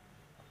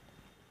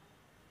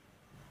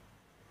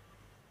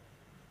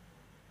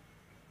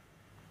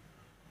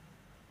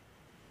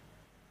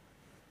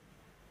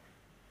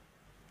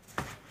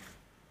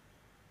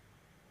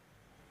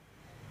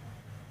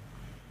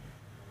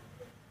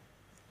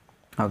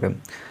 Okay,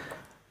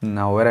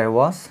 now where I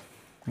was,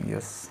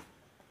 yes.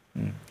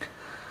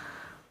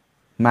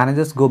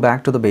 Managers go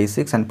back to the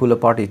basics and pull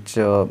apart each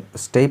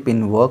step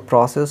in work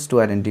process to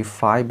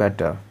identify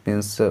better.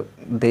 Means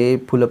they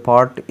pull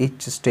apart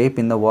each step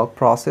in the work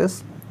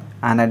process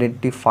and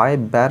identify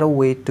better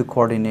way to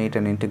coordinate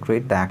and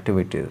integrate the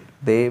activities.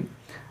 They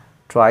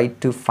try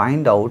to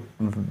find out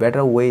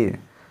better way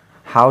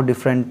how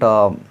different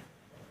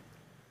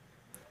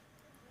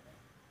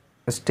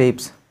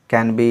steps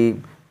can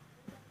be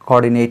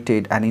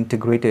coordinated and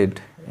integrated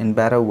in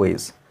better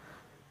ways,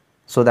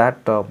 so that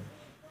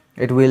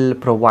it will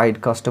provide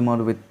customer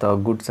with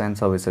goods and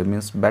services.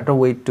 Means better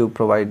way to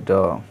provide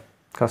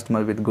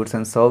customer with goods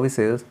and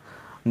services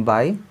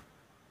by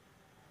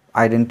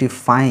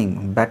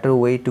identifying better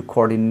way to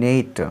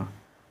coordinate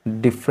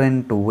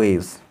different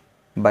ways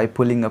by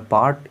pulling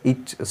apart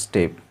each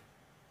step.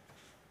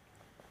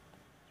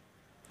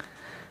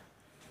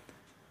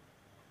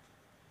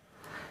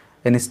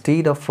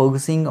 Instead of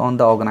focusing on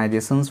the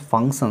organization's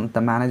functions, the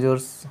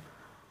managers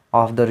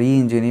of the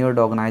re-engineered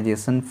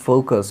organization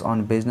focus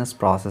on business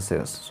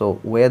processes. So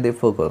where they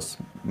focus,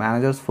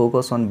 managers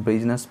focus on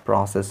business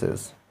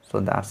processes. So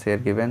that's here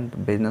given,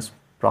 business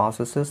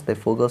processes. They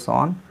focus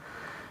on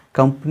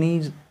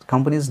companies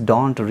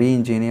don't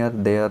re-engineer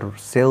their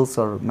sales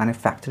or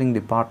manufacturing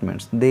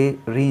departments. They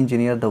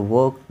re-engineer the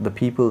work the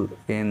people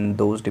in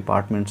those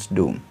departments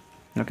do.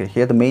 Okay,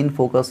 here the main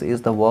focus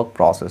is the work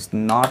process,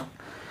 not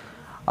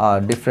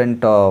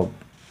different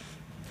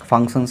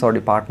functions or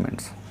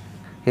departments.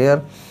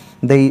 Here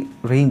they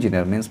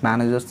re-engineer, means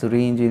managers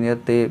re-engineer,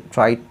 they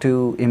try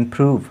to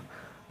improve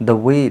the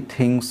way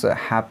things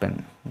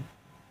happen,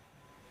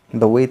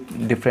 the way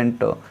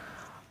different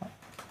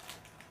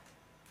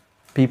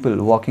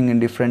people working in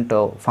different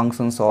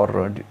functions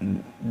or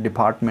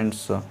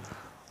departments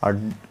are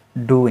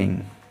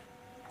doing.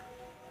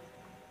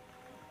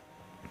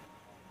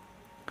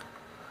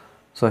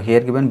 So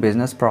here given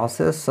business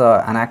process,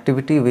 an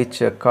activity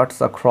which cuts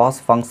across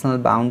functional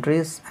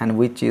boundaries and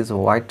which is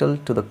vital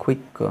to the quick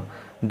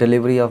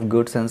delivery of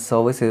goods and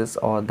services,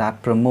 or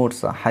that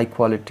promotes high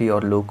quality or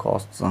low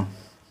costs.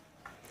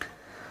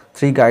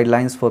 3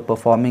 guidelines for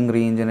performing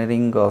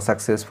re-engineering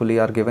successfully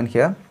are given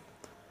here.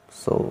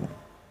 So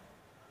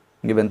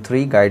given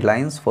 3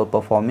 guidelines for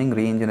performing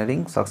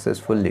re-engineering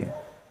successfully.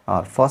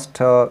 First,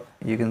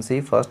 you can see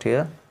first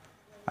here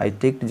I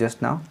ticked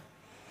just now.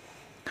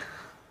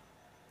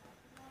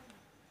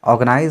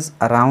 Organize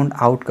around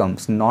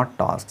outcomes, not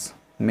tasks.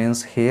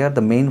 Means here the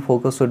main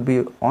focus should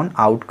be on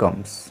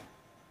outcomes,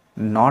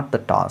 not the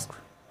task.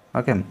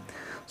 Okay,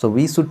 so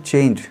we should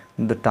change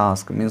the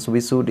task, means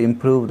we should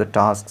improve the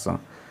tasks,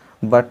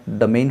 but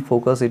the main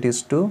focus it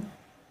is to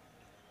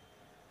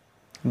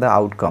the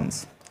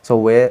outcomes. So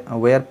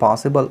where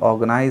possible,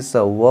 organize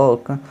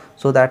work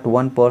so that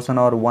one person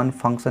or one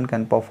function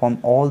can perform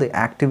all the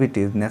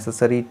activities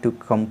necessary to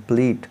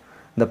complete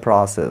the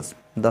process,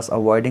 thus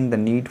avoiding the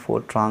need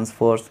for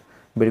transfers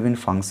between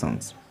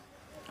functions.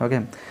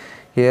 Okay,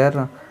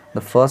 here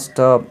the first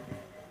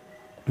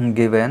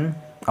given,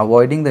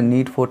 avoiding the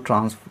need for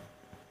transfer.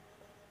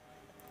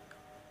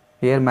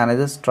 Here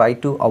managers try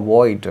to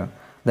avoid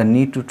the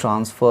need to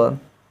transfer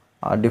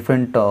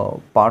different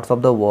parts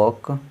of the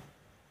work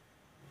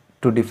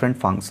to different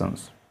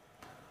functions.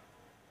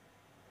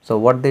 So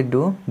what they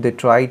do, they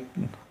try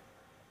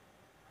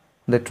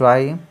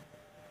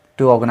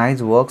to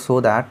organize work so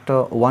that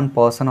one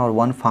person or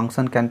one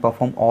function can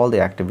perform all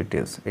the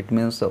activities. It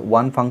means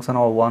one function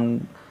or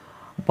one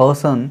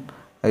person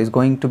is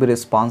going to be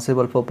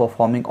responsible for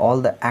performing all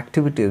the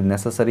activities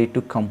necessary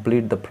to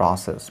complete the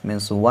process.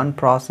 Means one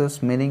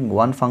process meaning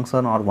one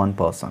function or one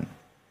person,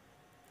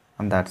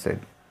 and that's it.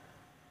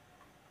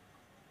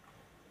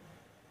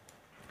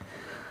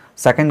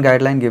 Second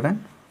guideline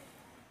given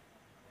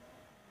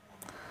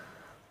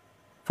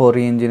for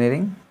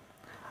re-engineering,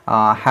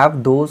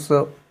 have those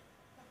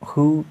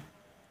who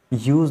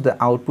use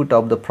the output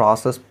of the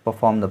process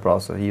perform the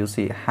process. You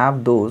see,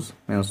 have those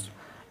means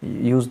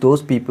use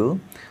those people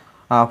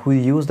who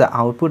use the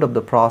output of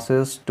the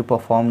process to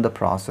perform the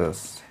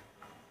process.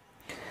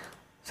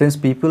 Since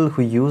people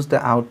who use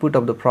the output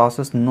of the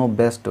process know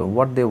best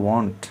what they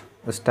want,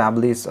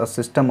 establish a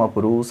system of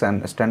rules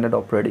and standard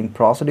operating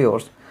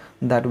procedures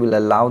that will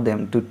allow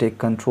them to take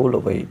control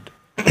over it.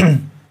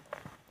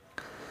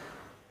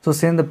 So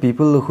since the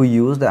people who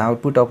use the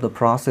output of the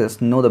process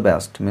know the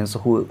best, means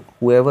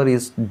whoever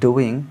is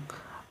doing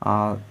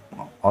uh,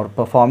 or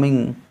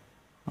performing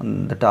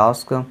the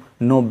task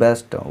know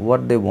best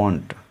what they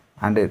want,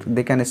 and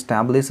they can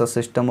establish a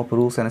system of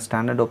rules and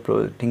standard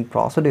operating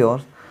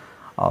procedures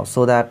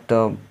so that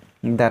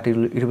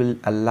it will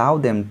allow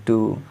them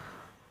to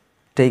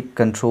take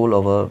control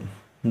over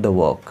the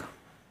work.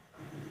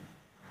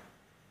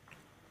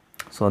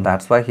 So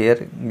that's why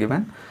here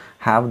given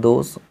have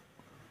those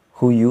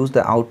who use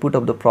the output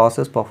of the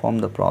process perform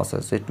the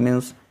process. It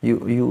means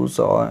you use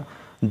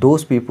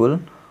those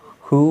people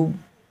who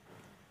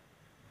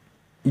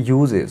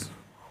uses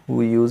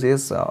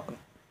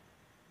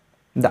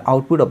the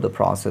output of the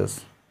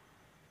process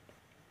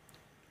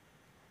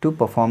to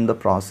perform the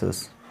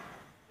process.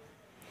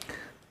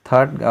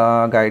 Third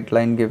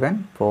guideline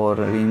given for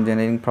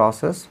re-engineering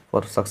process,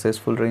 for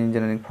successful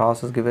re-engineering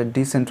process, given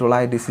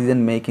decentralized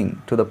decision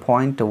making to the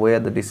point where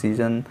the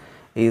decision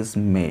is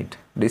made.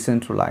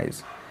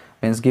 Decentralized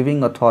means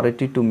giving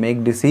authority to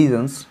make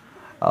decisions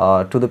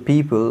to the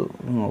people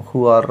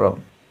who are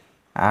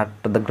at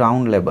the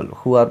ground level,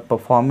 who are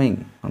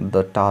performing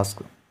the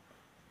task.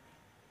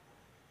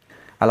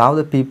 Allow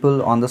the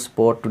people on the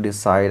spot to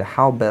decide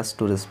how best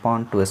to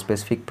respond to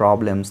specific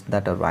problems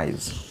that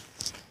arise.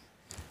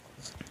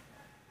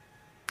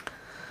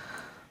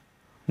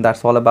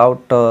 That's all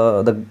about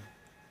the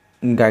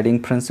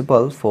guiding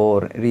principle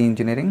for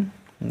re-engineering.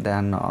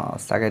 Then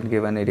second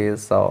given it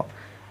is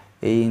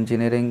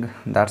engineering.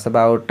 That's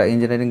about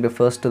engineering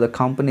refers to the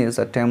company's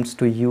attempts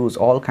to use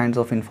all kinds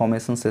of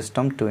information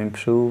system to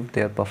improve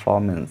their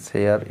performance.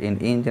 Here in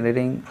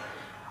engineering,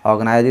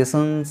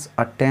 organizations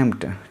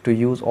attempt to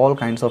use all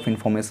kinds of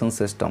information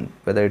system,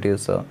 whether it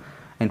is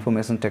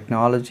information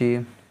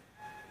technology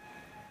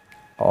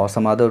or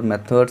some other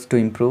methods to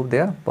improve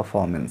their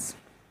performance.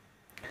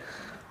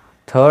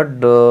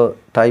 Third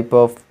type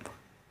of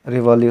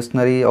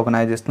revolutionary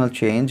organizational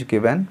change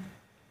given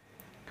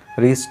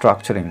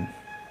restructuring.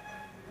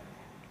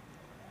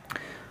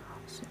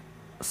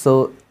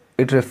 So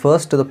it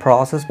refers to the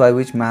process by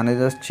which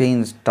managers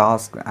change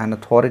task and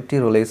authority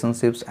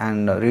relationships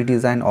and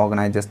redesign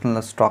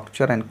organizational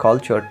structure and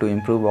culture to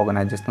improve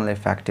organizational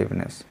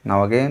effectiveness.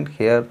 Now again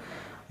here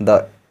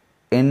the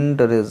end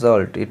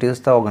result, it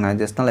is the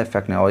organizational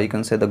effectiveness, or you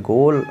can say the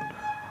goal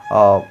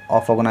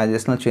of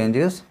organizational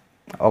changes,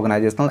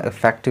 organizational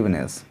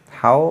effectiveness.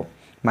 How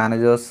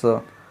managers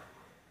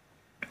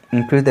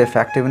increase the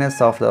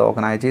effectiveness of the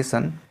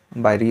organization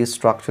by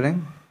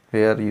restructuring.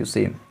 Here you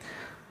see,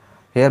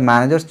 here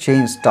managers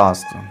change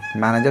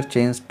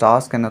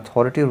tasks and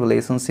authority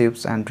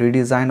relationships and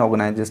redesign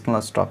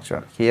organizational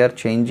structure. Here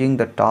changing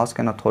the task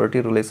and authority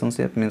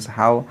relationship means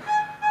how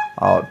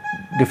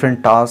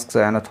different tasks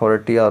and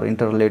authority are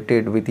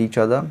interrelated with each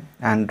other,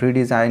 and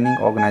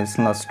redesigning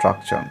organizational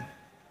structure.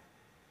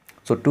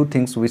 So two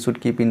things we should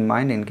keep in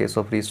mind in case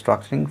of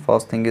restructuring.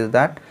 First thing is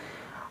that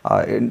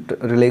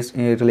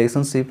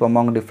relationship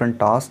among different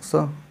tasks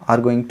are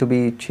going to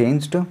be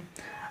changed,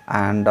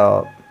 and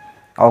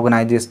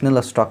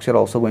organizational structure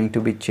also going to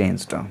be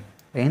changed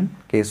in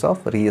case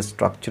of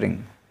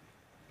restructuring.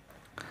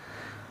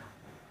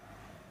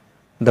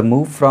 The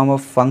move from a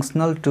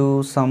functional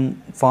to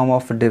some form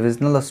of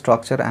divisional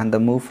structure and the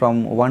move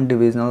from one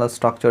divisional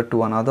structure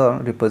to another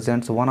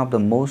represents one of the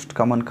most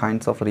common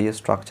kinds of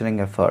restructuring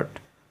effort.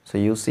 So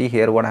you see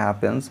here what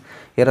happens.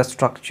 Here a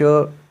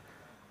structure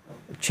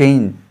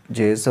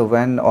changes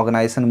when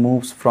organization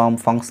moves from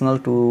functional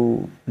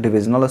to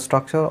divisional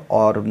structure,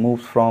 or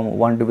moves from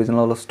one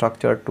divisional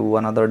structure to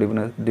another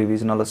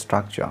divisional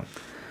structure.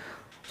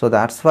 So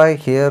that's why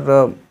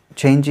here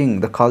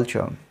changing the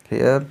culture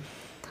here,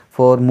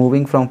 for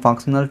moving from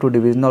functional to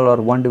divisional or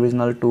one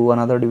divisional to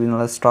another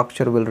divisional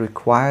structure will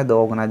require the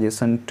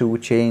organization to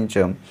change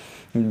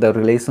the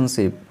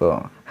relationship,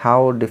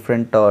 how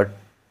different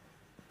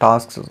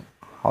tasks,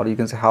 or you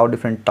can say how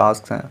different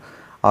tasks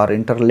are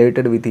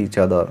interrelated with each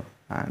other,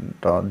 and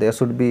there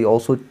should be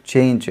also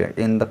change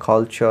in the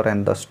culture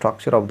and the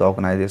structure of the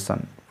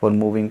organization for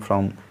moving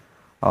from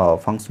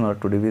functional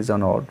to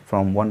division, or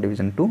from one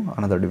division to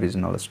another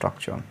divisional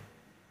structure.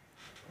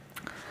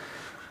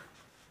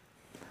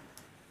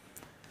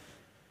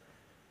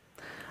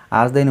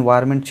 As the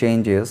environment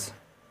changes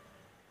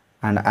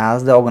and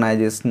as the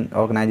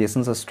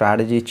organization's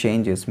strategy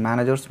changes,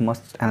 managers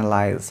must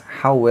analyze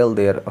how well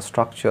their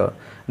structure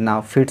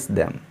now fits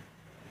them.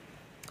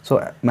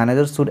 So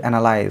managers should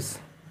analyze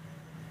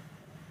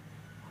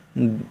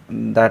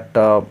that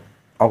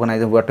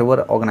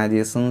whatever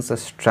organization's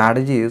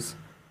strategies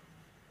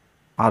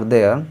are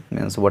there,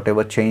 means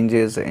whatever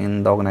changes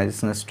in the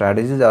organization's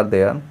strategies are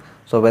there,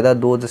 so whether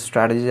those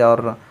strategies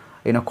are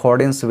in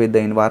accordance with the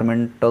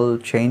environmental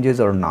changes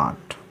or not.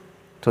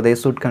 So they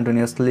should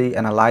continuously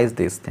analyze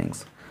these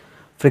things.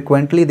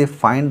 frequently they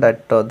find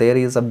that there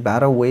is a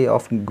better way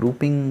of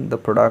grouping the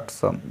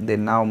products they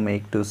now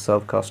make to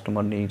serve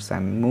customer needs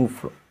and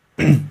move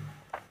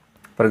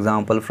for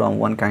example from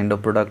one kind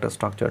of product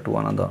structure to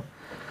another.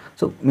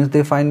 So means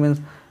they find means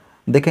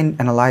they can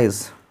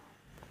analyze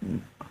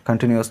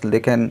continuously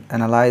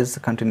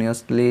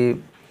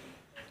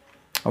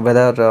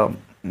whether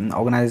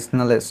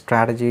organizational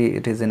strategy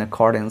it is in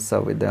accordance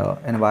with the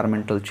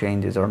environmental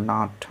changes or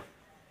not.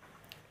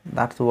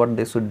 That's what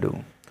they should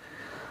do.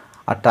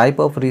 A type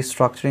of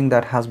restructuring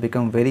that has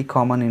become very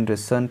common in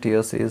recent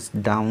years is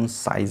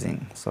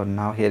downsizing. So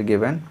now here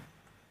given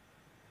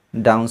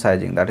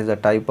downsizing, that is a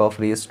type of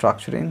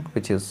restructuring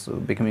which is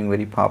becoming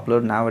very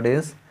popular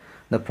nowadays.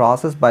 The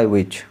process by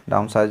which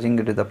downsizing,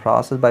 it is the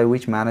process by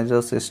which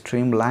managers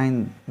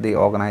streamline the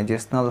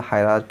organizational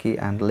hierarchy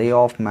and lay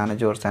off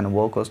managers and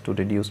workers to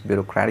reduce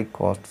bureaucratic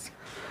costs.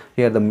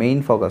 Here the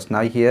main focus.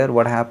 Now here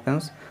what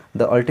happens,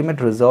 the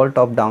ultimate result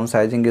of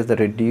downsizing is the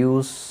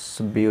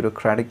reduced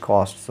bureaucratic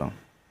costs.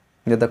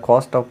 The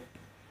cost of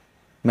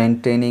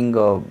maintaining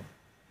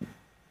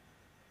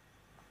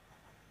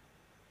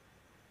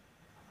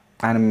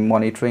and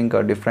monitoring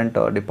different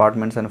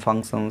departments and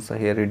functions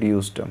here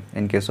reduced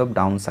in case of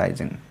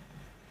downsizing.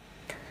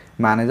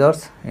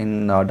 Managers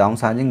in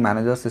downsizing,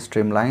 managers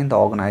streamline the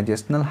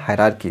organizational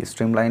hierarchy.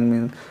 Streamline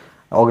means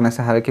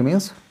organizational hierarchy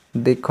means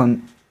they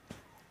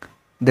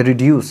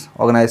reduce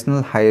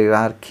organizational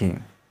hierarchy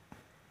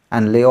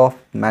and lay off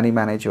many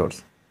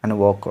managers and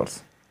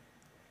workers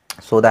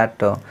so that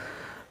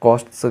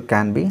costs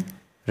can be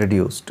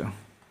reduced.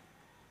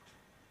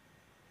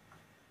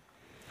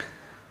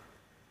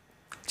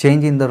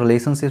 Change in the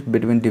relationships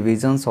between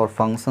divisions or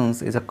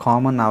functions is a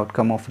common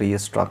outcome of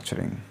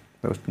restructuring.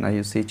 So now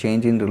you see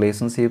change in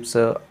relationships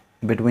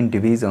between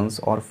divisions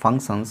or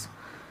functions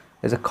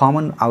is a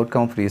common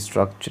outcome of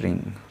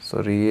restructuring. So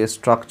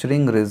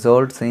restructuring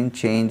results in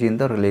change in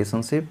the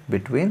relationship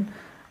between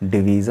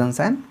divisions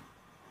and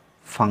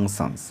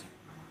functions.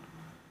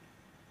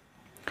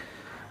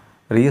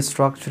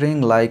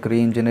 Restructuring like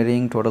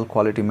re-engineering, total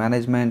quality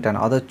management and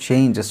other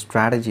change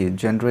strategies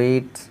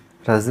generates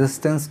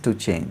resistance to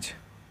change.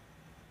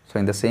 So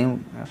in the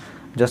same,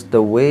 just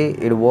the way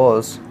it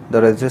was,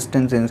 the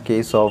resistance in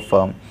case of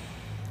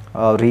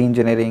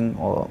re-engineering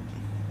or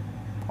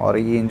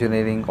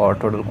re-engineering or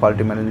total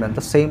quality management,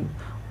 the same,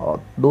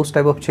 those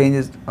type of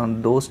changes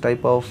and those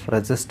type of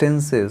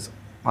resistances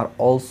are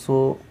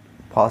also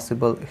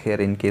possible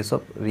here in case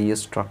of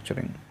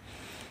restructuring.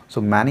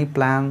 So many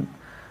plans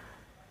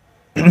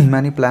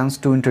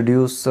to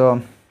introduce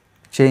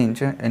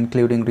change,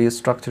 including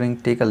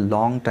restructuring, take a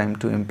long time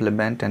to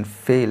implement and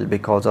fail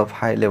because of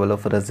high level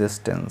of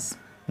resistance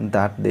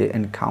that they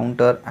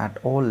encounter at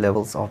all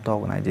levels of the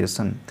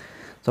organization.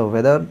 So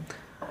whether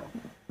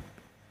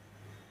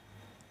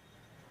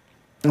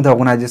the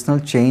organizational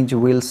change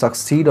will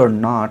succeed or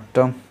not,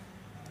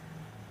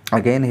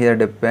 again here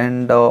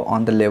depend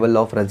on the level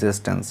of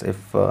resistance.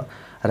 If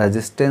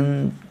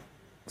resistance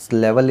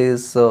level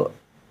is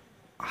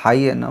high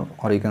enough,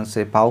 or you can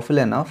say powerful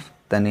enough,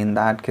 then in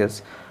that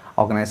case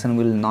organization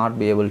will not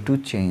be able to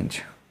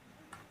change.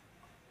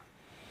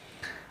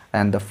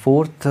 And the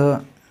fourth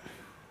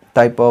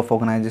type of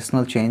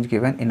organizational change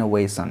given,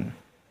 innovation.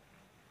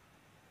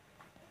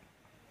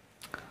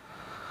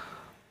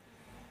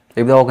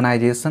 If the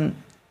organization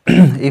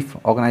if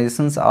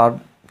organizations are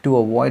to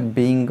avoid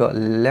being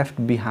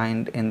left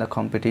behind in the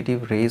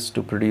competitive race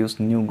to produce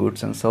new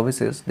goods and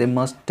services, they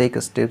must take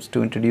steps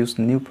to introduce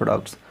new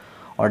products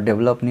or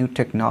develop new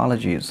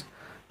technologies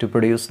to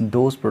produce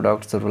those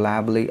products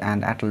reliably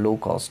and at a low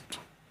cost.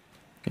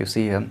 You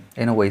see here,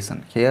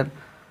 innovation. Here,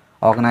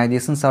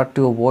 organizations are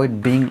to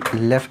avoid being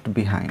left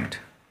behind.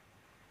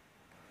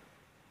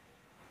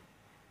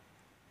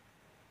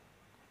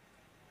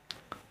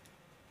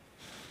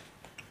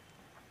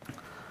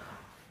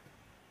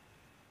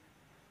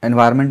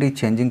 Environment is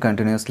changing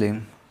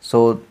continuously,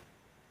 so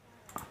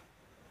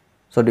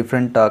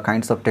different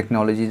kinds of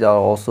technologies are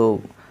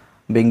also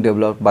being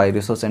developed by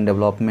research and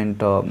development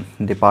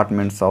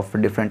departments of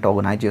different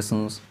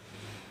organizations.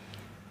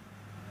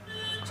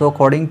 So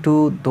according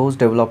to those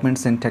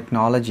developments in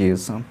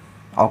technologies,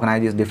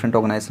 different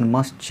organizations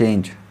must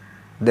change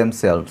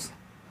themselves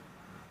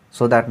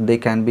so that they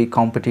can be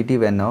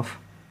competitive enough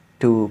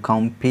to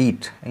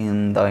compete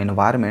in the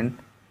environment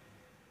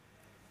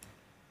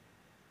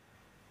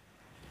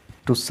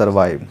to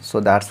survive. So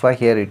that's why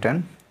here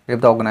written, if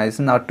the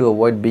organization are to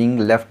avoid being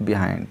left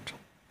behind,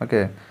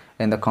 okay,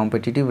 in the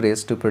competitive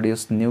race to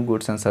produce new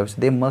goods and services,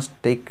 they must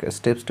take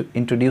steps to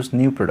introduce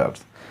new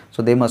products.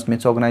 So they must,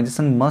 means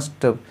organization must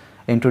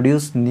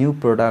introduce new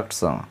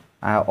products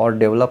or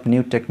develop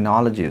new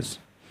technologies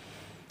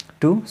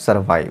to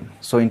survive.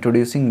 So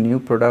introducing new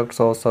products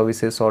or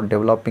services or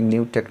developing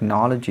new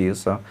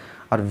technologies are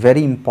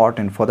very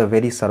important for the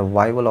very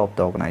survival of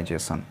the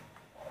organization.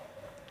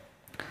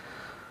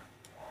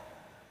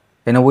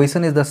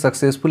 Innovation is the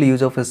successful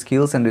use of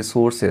skills and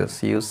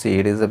resources. You see,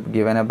 it is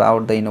given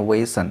about the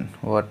innovation.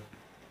 What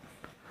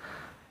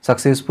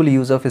Successful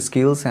use of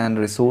skills and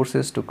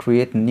resources to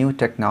create new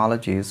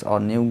technologies or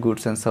new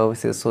goods and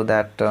services so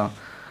that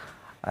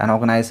an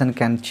organization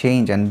can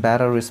change and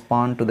better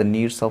respond to the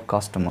needs of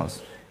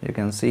customers. You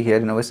can see here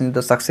innovation is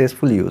the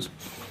successful use.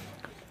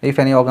 If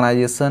any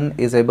organization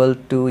is able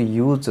to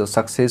use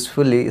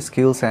successfully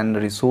skills and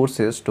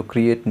resources to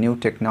create new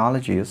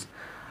technologies,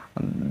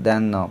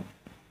 then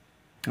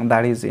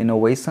that is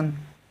innovation.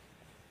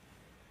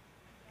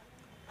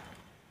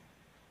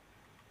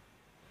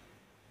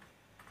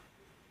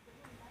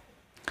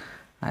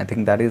 I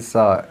think that is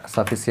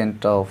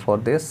sufficient for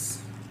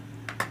this.